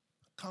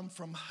come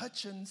from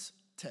Hutchins,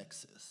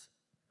 Texas.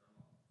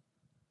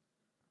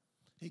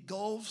 He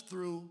goes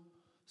through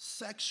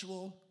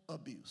sexual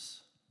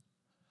abuse.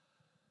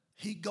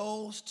 He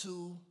goes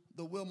to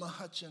the Wilma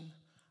Hutchins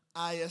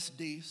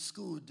ISD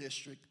school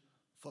district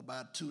for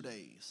about 2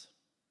 days.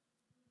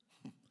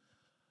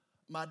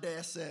 My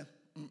dad said,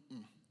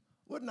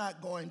 we're not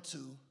going to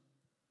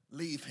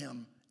leave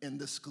him in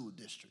the school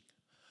district.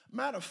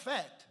 Matter of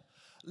fact,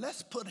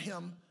 let's put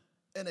him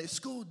in a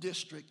school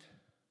district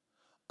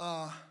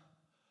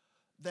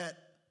that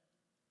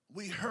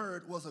we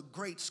heard was a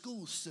great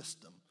school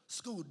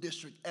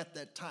district at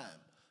that time,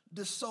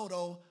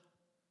 DeSoto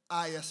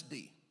ISD.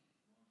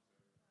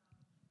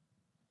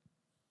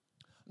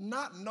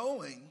 Not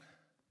knowing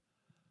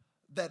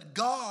that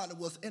God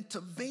was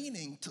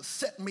intervening to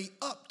set me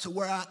up to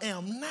where I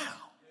am now.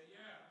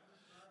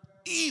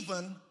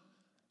 even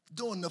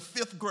during the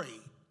 5th grade.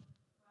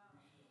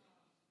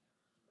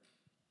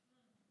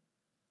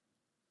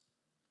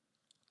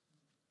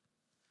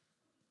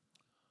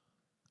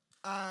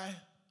 I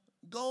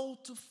go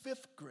to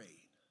 5th grade,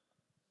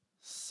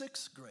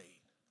 6th grade,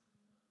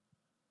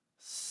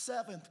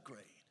 7th grade,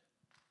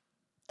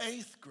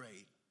 8th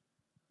grade,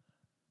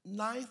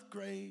 9th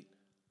grade,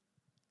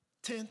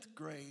 10th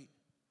grade,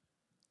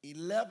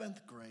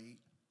 11th grade,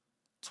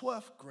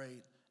 12th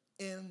grade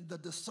in the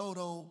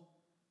DeSoto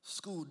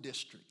School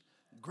District.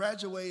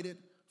 Graduated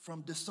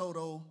from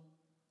DeSoto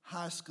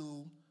High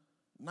School,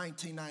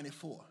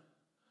 1994.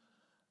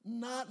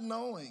 Not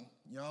knowing,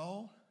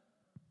 y'all,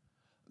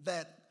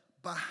 that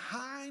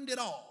behind it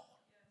all,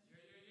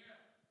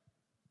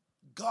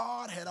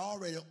 God had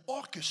already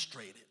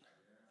orchestrated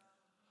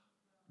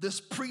this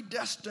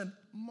predestined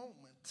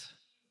moment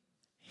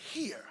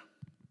here.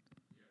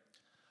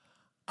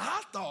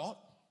 I thought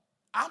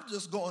I'm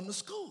just going to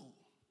school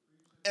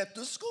at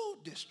the school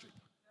district,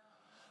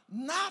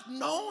 not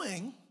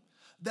knowing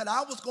that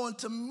I was going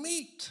to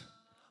meet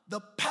the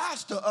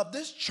pastor of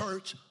this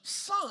church's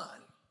son,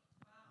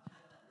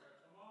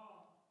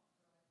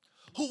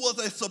 who was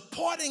a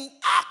supporting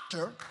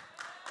actor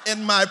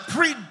in my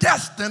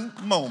predestined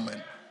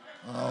moment.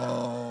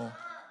 Oh,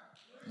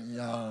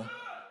 y'all,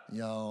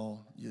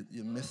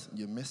 you're missing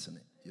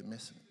it. You're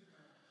missing it.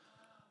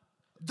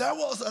 There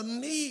was a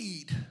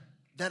need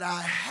that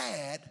I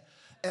had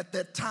at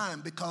that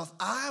time because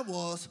I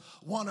was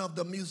one of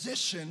the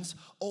musicians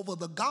over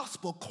the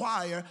gospel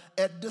choir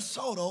at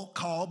DeSoto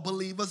called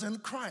Believers in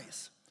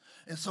Christ.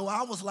 And so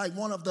I was like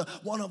one of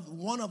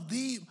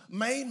the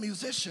main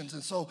musicians,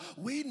 and so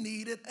we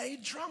needed a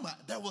drummer.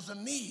 There was a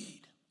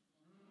need.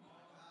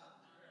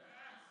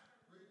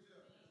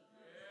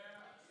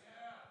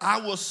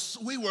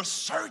 We were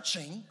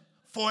searching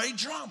for a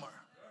drummer.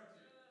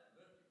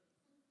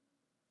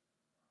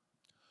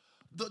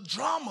 The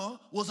drummer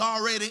was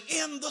already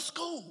in the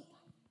school.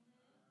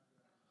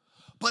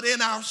 But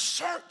in our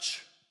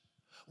search,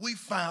 we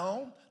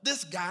found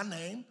this guy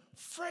named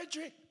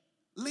Frederick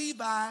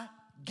Levi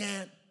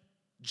Gant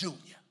Jr.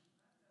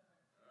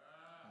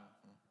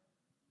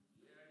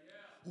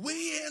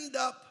 We end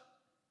up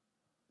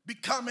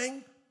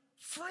becoming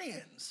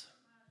friends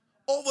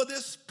over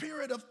this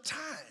period of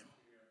time.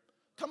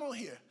 Come on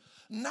here.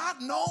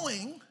 Not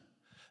knowing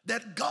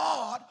that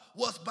God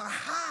was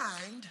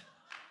behind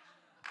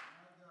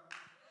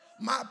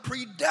my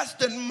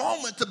predestined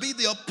moment to be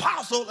the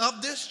apostle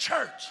of this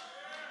church.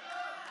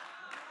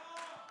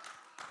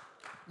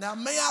 Now,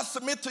 may I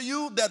submit to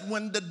you that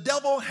when the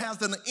devil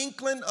has an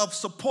inkling of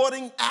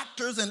supporting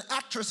actors and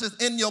actresses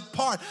in your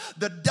part,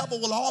 the devil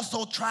will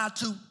also try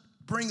to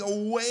bring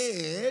a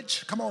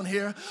wedge, come on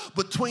here,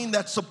 between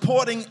that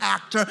supporting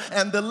actor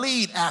and the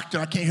lead actor.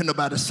 I can't hear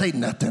nobody say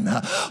nothing.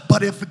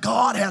 But if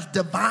God has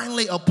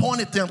divinely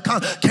appointed them,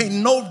 can't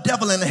no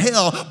devil in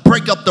hell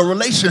break up the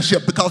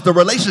relationship, because the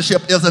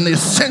relationship is an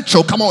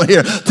essential, come on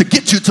here, to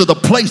get you to the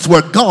place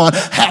where God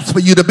has for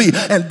you to be.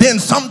 And then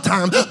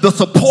sometimes the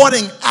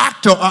supporting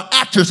actor or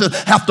actresses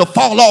have to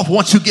fall off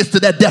once you get to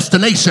that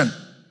destination.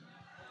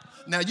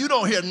 Now, you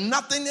don't hear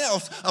nothing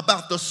else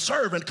about the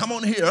servant, come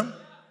on here,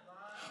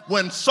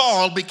 when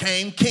Saul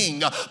became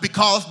king,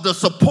 because the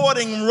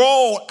supporting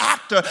role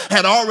actor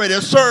had already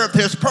served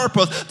his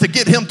purpose to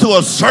get him to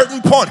a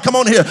certain point. Come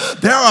on here.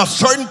 There are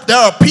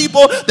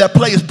people that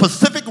play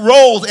specific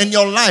roles in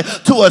your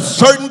life to a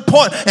certain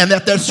point, and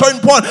at that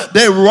certain point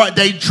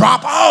they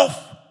drop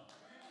off.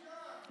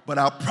 But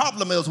our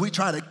problem is we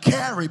try to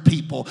carry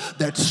people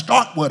that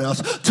start with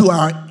us to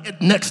our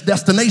next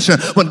destination,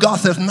 when God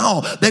says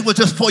no, they were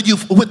just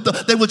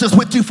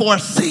with you for a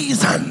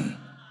season.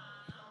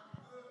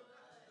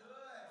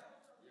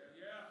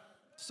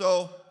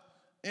 So,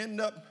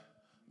 end up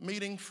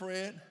meeting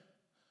Fred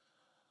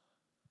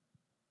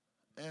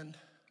and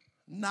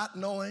not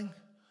knowing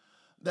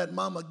that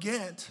Mama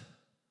Gant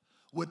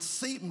would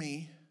see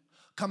me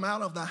come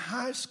out of the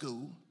high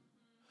school,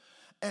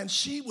 and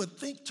she would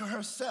think to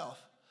herself,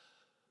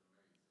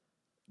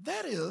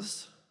 that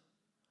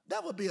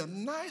would be a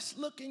nice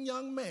looking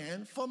young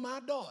man for my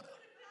daughter.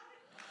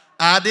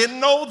 I didn't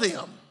know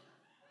them,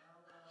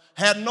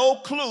 had no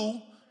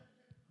clue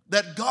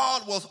that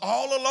God was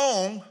all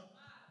along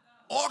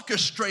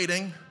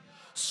orchestrating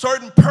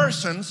certain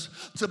persons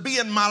to be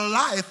in my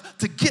life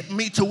to get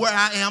me to where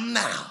I am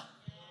now.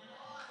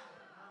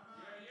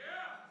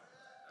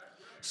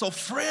 So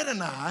Fred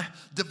and I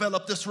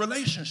developed this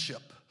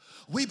relationship.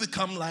 We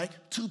become like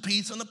two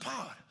peas in a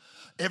pod.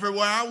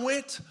 Everywhere I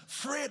went,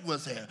 Fred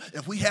was there.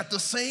 If we had to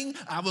sing,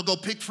 I would go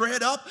pick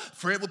Fred up.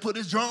 Fred would put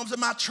his drums in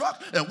my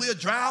truck, and we'd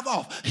drive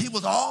off. He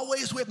was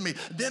always with me.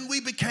 Then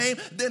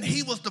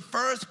he was the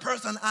first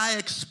person I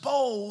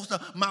exposed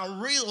my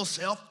real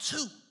self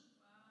to.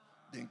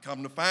 Then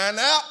come to find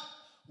out,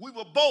 we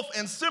were both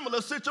in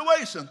similar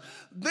situations.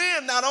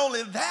 Then not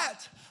only that,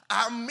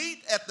 I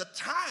meet at the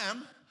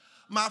time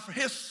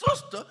his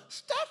sister,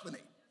 Stephanie.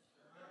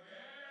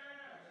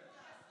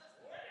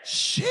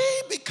 She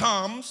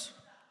becomes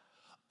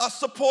a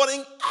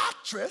supporting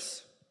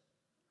actress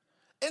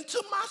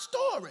into my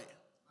story.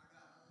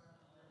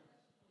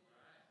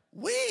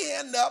 We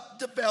end up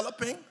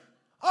developing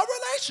a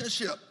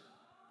relationship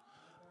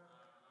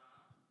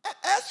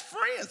as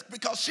friends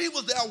because she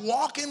was there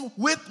walking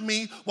with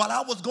me while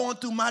I was going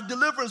through my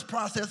deliverance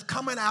process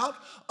coming out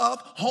of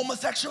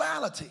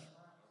homosexuality.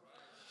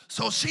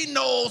 So she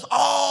knows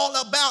all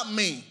about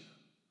me.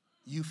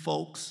 You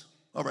folks.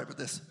 All right, but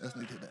let's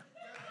need to do that.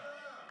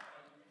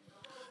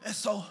 And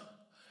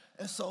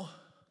so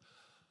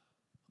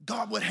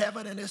God would have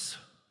it in his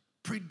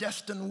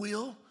predestined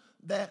will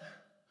that,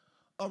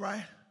 all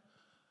right,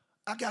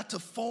 I got to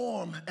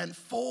form and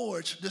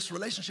forge this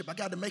relationship. I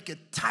got to make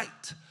it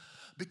tight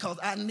because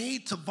I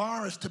need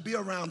Tavares to be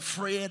around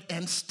Fred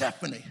and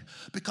Stephanie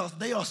because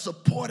they are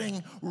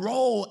supporting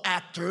role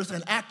actors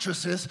and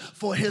actresses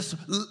for his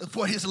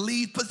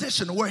lead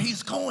position where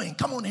he's going.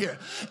 Come on here.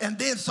 And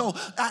then so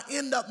I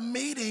end up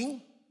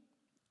meeting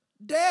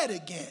Dad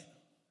again.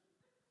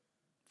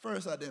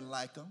 First, I didn't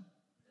like him.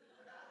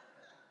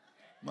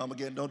 Mama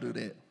again, don't do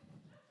that.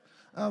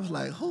 I was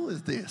like, who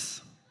is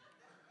this?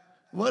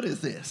 What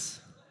is this?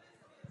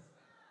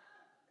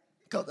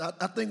 Because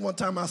I think one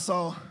time I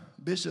saw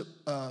Bishop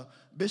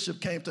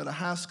came to the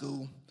high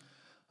school.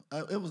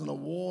 It was an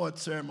award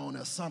ceremony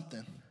or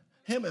something.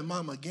 Him and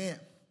Mama Gant,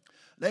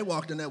 they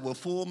walked in there with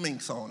full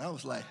minks on. I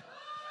was like,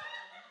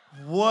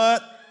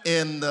 what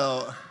in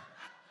the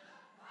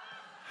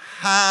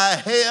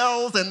high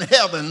hells and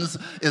heavens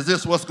is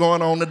this what's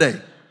going on today?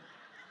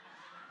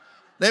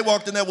 They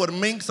walked in there with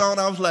minks on.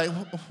 I was like,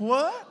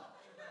 what?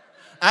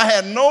 I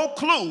had no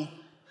clue.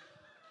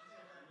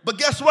 But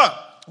guess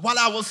what? While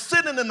I was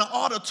sitting in the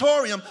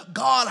auditorium,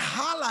 God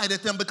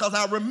highlighted them because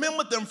I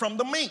remembered them from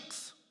the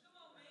minks.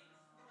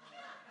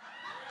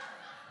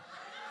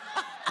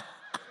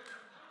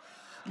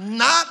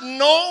 Not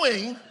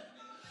knowing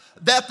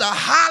that the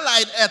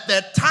highlight at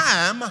that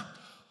time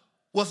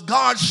was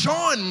God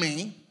showing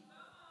me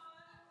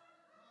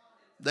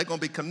they're going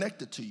to be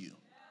connected to you.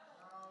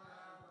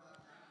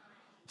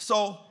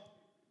 So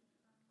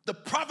the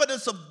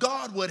providence of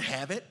God would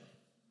have it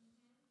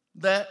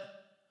that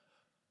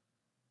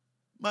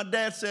my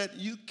dad said,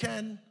 you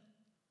can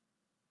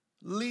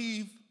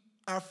leave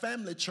our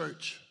family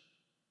church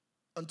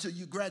until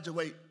you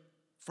graduate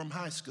from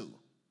high school.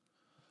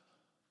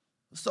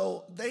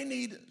 So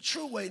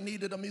True Way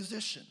needed a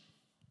musician.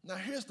 Now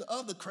here's the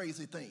other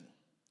crazy thing.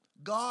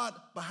 God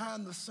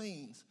behind the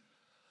scenes.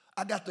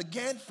 I got the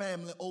Gant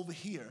family over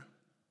here.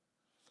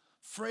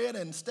 Fred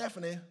and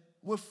Stephanie,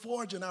 we're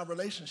forging our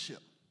relationship.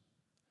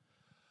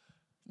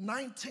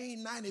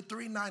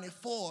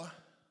 1993-94,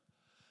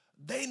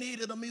 they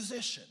needed a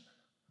musician.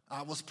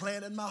 I was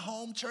playing in my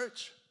home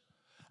church.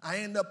 I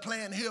ended up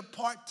playing here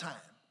part-time.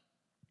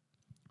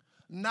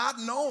 Not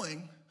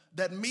knowing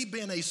that me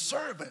being a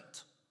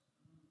servant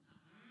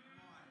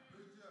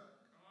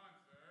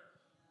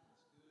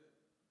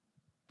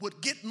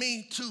would get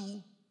me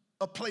to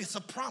a place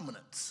of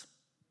prominence.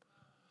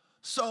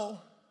 So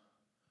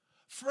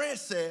Fred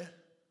said,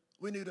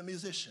 we need a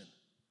musician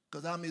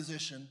because our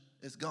musician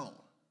is gone.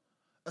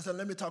 I said,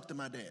 let me talk to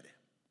my daddy.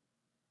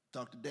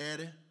 Talk to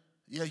daddy.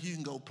 Yeah, you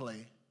can go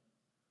play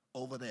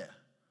over there.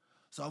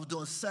 So I was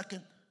doing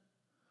second,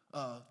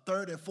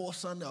 third and fourth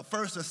Sunday, or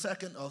first and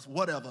second, or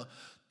whatever,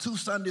 2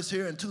 Sundays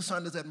here and 2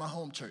 Sundays at my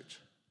home church.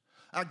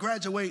 I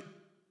graduate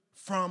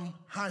from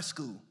high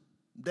school.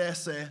 Dad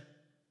said,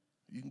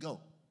 you can go.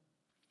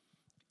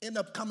 End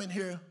up coming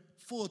here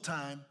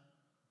full-time,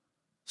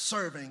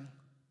 serving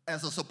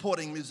as a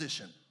supporting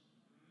musician.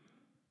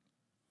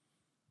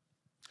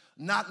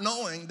 Not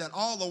knowing that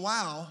all the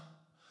while,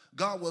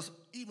 God was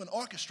even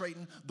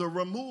orchestrating the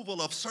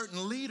removal of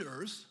certain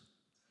leaders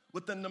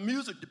within the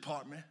music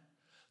department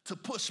to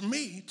push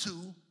me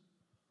to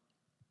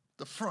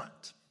the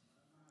front.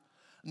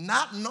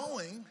 Not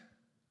knowing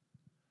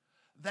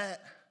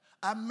that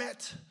I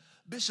met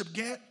Bishop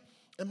Gant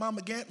and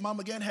Mama Gant.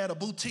 Mama Gant had a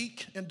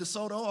boutique in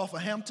DeSoto off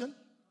of Hampton.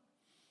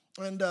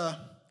 And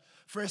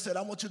Fred said,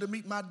 I want you to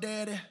meet my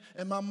daddy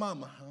and my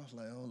mama. I was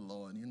like, oh,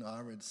 Lord, I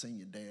already seen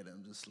your daddy.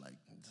 I'm just like,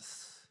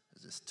 it's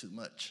just too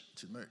much,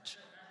 too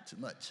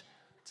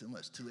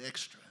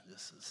extra.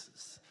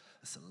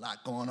 It's a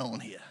lot going on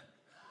here.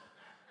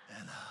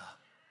 And,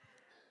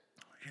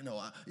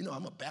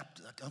 I'm a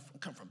Baptist. I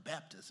come from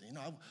Baptist.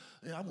 I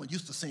wasn't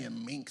used to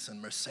seeing minks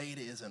and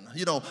Mercedes. And,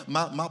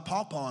 my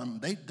papa,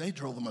 they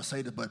drove a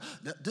Mercedes, but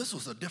this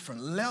was a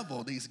different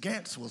level these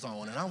Gants was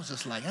on. And I was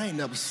just like, I ain't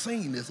never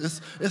seen this.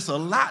 It's a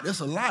lot.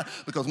 It's a lot.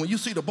 Because when you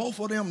see the both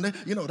of them,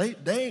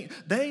 they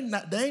ain't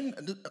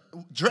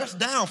dressed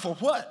down for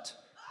what?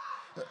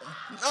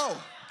 No.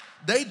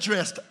 They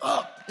dressed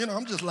up.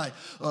 I'm just like,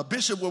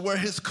 Bishop would wear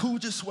his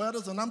Coogee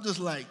sweaters, and I'm just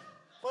like,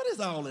 what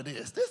is all of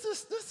this? This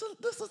is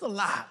a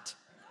lot.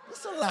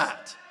 It's a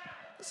lot.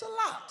 It's a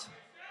lot.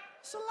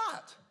 It's a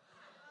lot.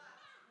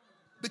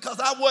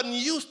 Because I wasn't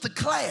used to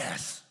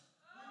class.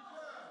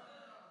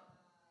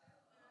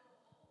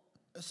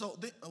 And so,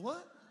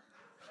 what?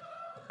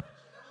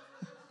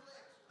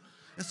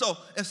 And so,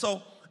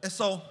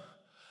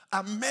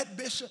 I met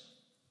Bishop,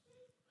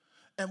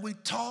 and we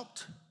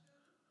talked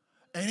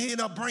And he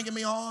ended up bringing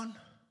me on.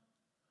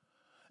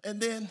 And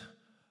then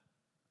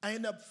I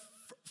ended up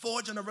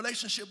forging a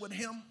relationship with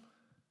him.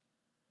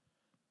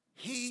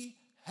 He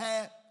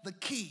had the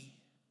key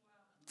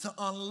to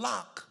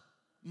unlock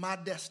my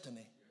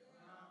destiny.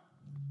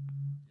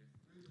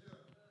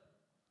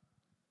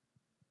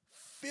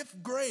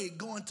 5th grade,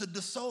 going to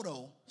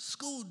DeSoto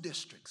school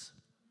districts,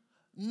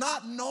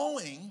 not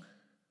knowing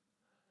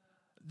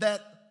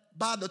that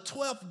by the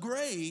 12th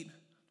grade,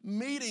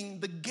 meeting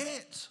the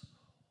Gants,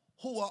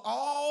 who are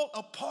all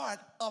a part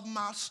of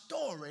my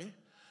story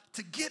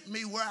to get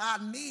me where I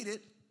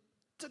needed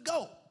to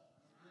go.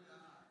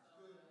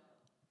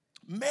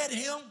 Met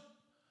him,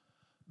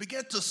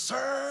 began to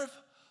serve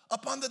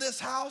up under this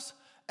house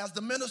as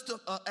the minister,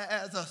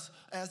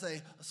 as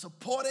a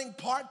supporting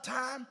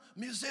part-time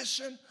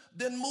musician.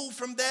 Then moved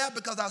from there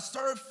because I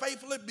served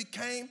faithfully,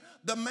 became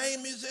the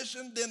main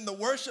musician, then the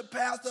worship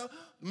pastor,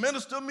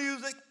 minister of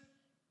music.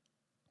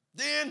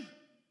 Then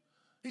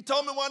he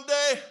told me one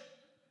day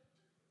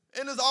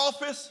in his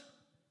office,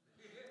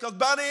 because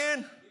by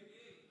then,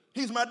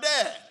 he's my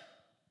dad.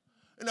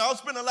 And I was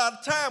spending a lot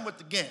of time with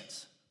the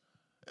Gants.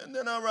 And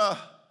then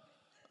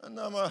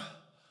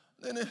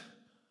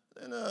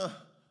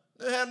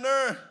they had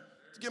nerve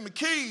to give me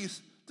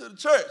keys to the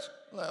church.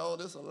 I'm like, oh,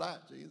 this is a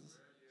lot, Jesus.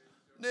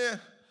 Then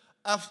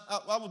I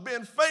was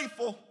being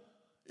faithful,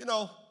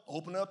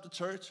 opening up the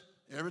church,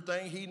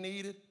 everything he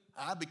needed.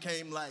 I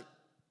became like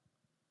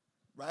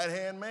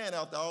right-hand man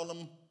after all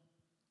them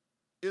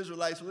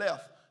Israelites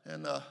left.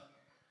 And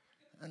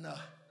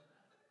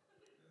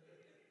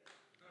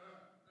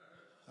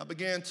I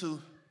began to,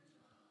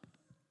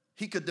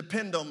 he could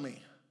depend on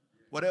me.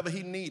 Whatever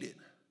he needed,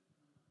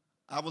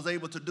 I was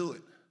able to do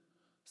it.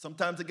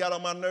 Sometimes it got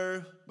on my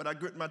nerve, but I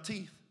grit my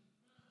teeth.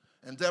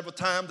 And several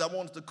times I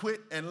wanted to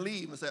quit and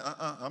leave and say,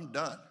 I'm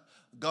done.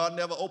 God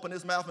never opened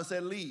his mouth and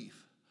said, leave.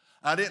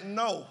 I didn't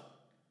know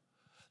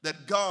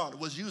that God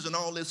was using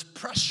all this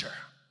pressure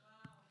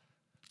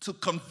to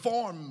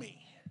conform me.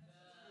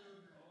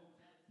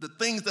 The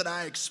things that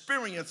I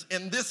experienced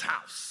in this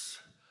house,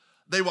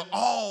 they were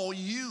all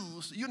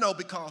used,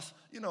 because,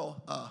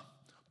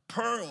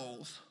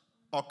 pearls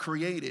are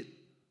created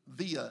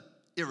via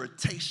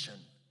irritation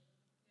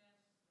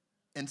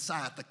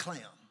inside the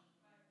clam.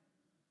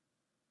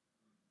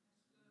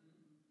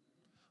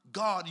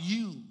 God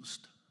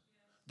used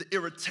the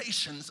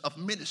irritations of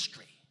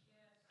ministry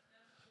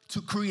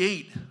to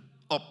create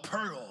a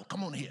pearl.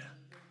 Come on here.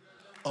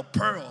 A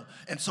pearl.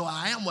 And so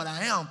I am what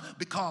I am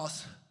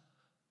because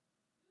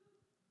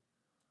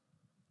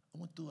I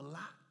went through a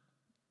lot.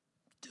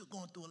 Still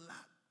going through a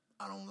lot.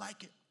 I don't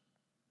like it.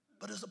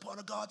 But it's a part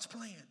of God's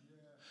plan.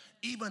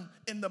 Even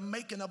in the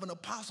making of an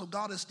apostle,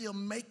 God is still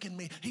making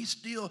me. He's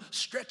still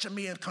stretching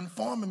me and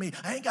conforming me.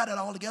 I ain't got it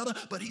all together,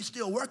 but he's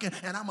still working,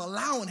 and I'm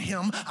allowing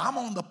him. I'm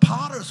on the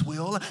potter's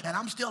wheel, and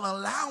I'm still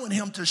allowing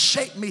him to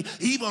shape me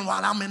even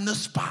while I'm in the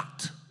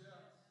spot.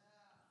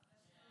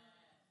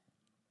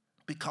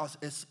 Because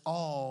it's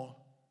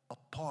all a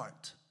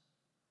part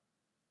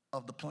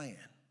of the plan.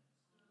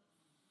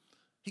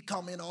 He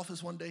called me in the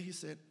office one day. He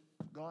said,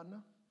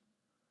 Gardner?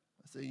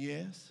 I said,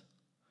 yes.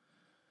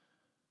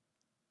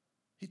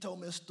 He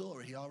told me a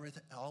story. He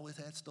always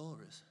had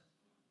stories.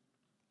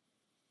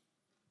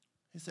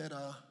 He said,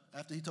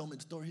 after he told me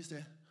the story, he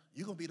said,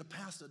 you're going to be the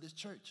pastor of this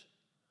church.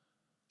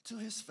 To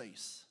his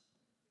face.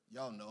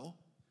 Y'all know.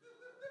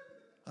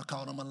 I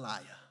called him a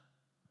liar.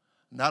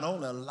 Not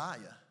only a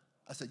liar,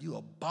 I said, you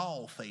a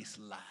bald-faced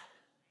lie.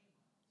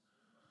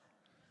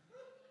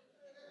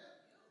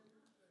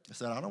 I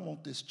said, I don't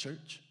want this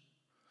church.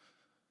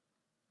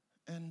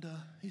 And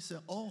he said,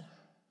 oh,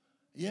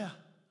 yeah,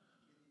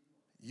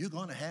 you're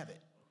going to have it.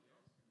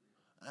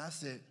 I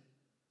said,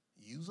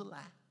 use a lie.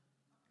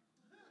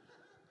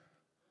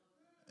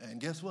 And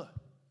guess what?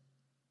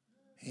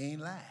 He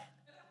ain't lied.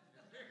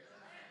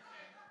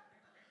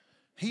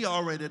 He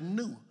already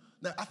knew.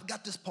 Now, I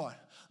forgot this part.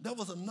 There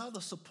was another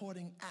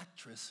supporting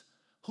actress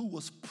who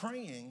was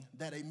praying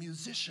that a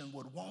musician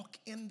would walk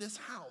in this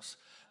house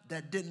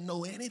that didn't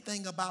know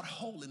anything about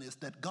holiness,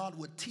 that God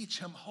would teach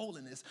him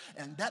holiness.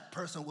 And that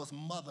person was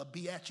Mother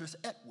Beatrice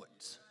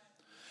Edwards.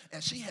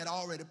 And she had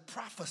already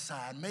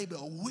prophesied maybe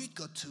a week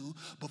or two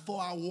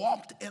before I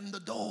walked in the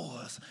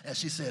doors. And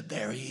she said,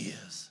 there he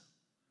is.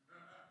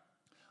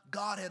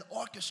 God had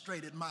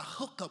orchestrated my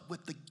hookup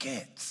with the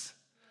Gants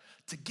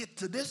to get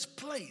to this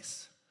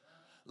place,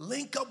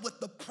 link up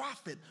with the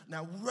prophet.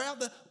 Now,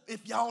 rather,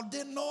 if y'all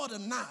didn't know it or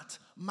not,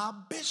 my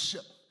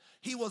bishop,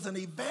 he was an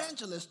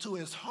evangelist to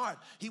his heart.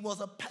 He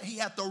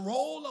had the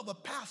role of a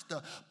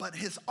pastor, but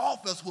his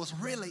office was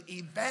really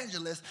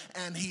evangelist.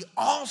 And he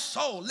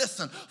also,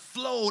 listen,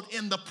 flowed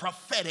in the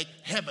prophetic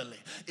heavily.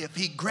 If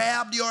he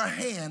grabbed your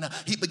hand,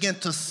 he began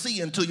to see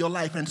into your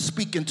life and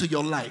speak into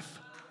your life.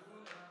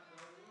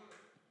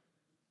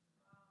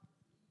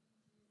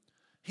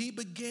 He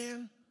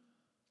began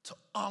to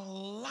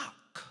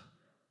unlock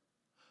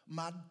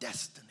my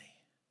destiny.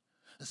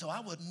 And so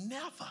I would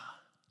never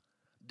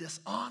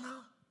dishonor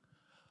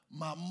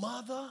my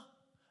mother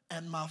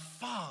and my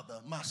father,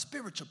 my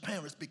spiritual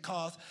parents,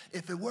 because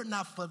if it were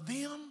not for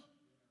them,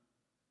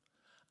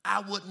 I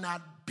would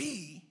not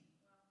be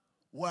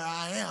where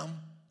I am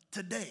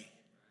today.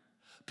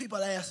 People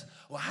ask,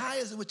 well, how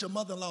is it with your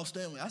mother-in-law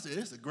staying with? I said,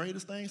 it's the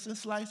greatest thing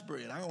since sliced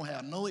bread. I don't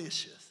have no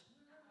issues.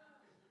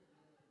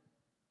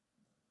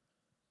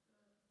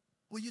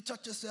 Will you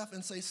touch yourself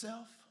and say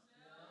self?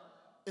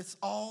 It's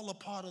all a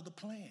part of the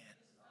plan.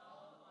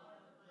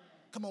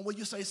 Come on, will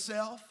you say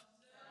self?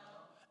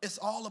 It's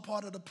all a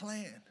part of the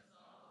plan.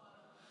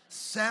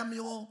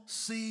 Samuel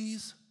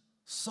sees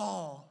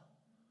Saul.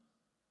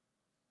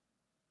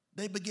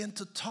 They begin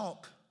to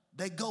talk.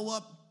 They go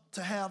up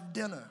to have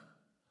dinner.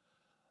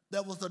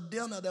 There was a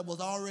dinner that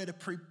was already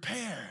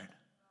prepared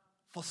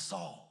for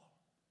Saul.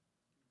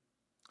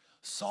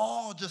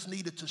 Saul just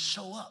needed to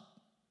show up.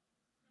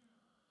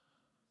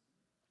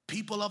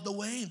 People of the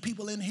way and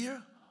people in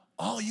here,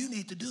 all you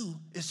need to do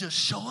is just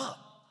show up.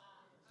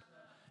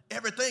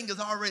 Everything is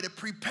already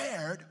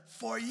prepared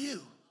for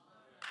you.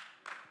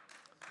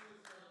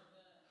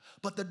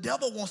 But the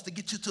devil wants to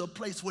get you to a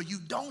place where you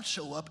don't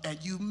show up and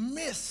you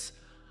miss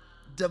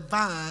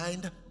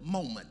divine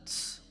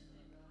moments.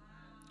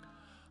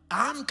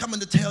 I'm coming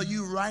to tell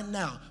you right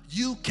now,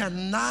 you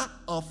cannot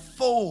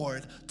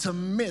afford to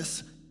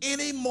miss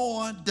any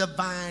more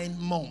divine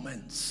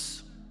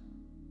moments.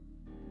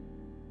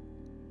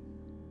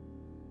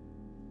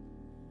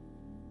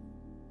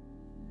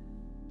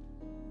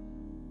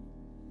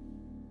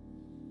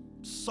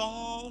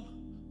 Saul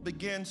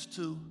begins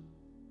to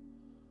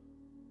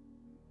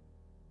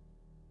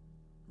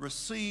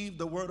receive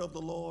the word of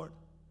the Lord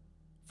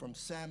from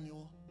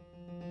Samuel.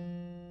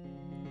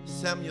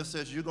 Samuel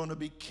says, you're going to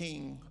be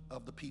king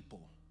of the people.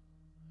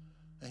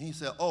 And he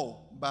said, oh,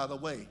 by the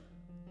way,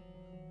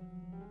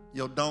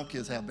 your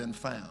donkeys have been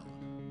found.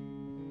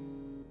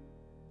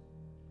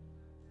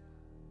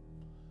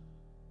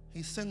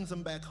 He sends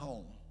them back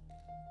home.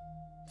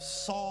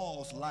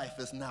 Saul's life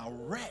is now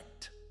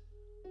wrecked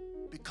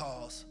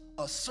because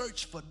a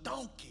search for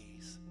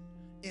donkeys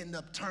ended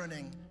up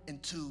turning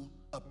into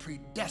a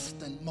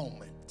predestined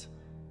moment.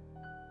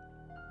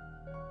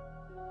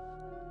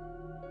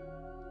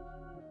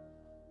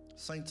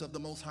 Saints of the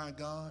Most High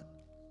God,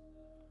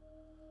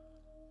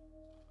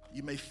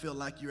 you may feel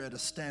like you're at a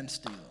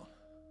standstill.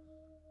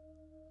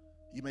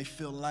 You may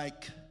feel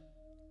like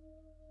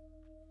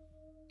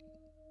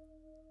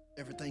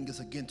everything is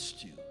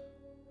against you.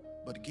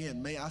 But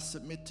again, may I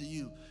submit to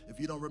you, if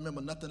you don't remember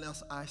nothing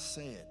else I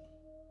said,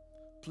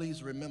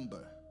 please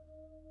remember,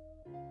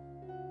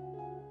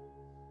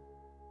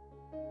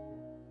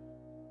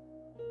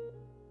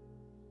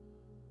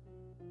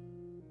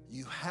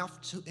 you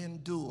have to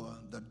endure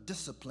the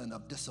discipline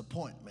of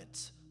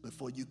disappointments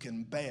before you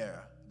can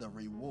bear the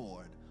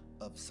reward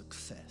of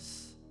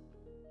success.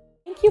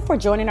 Thank you for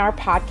joining our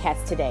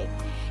podcast today.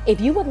 If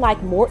you would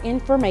like more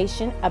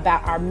information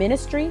about our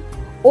ministry,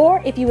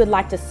 or if you would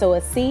like to sow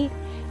a seed,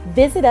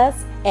 visit us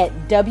at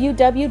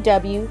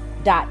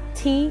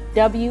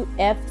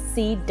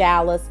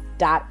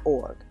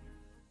www.twfcdallas.org.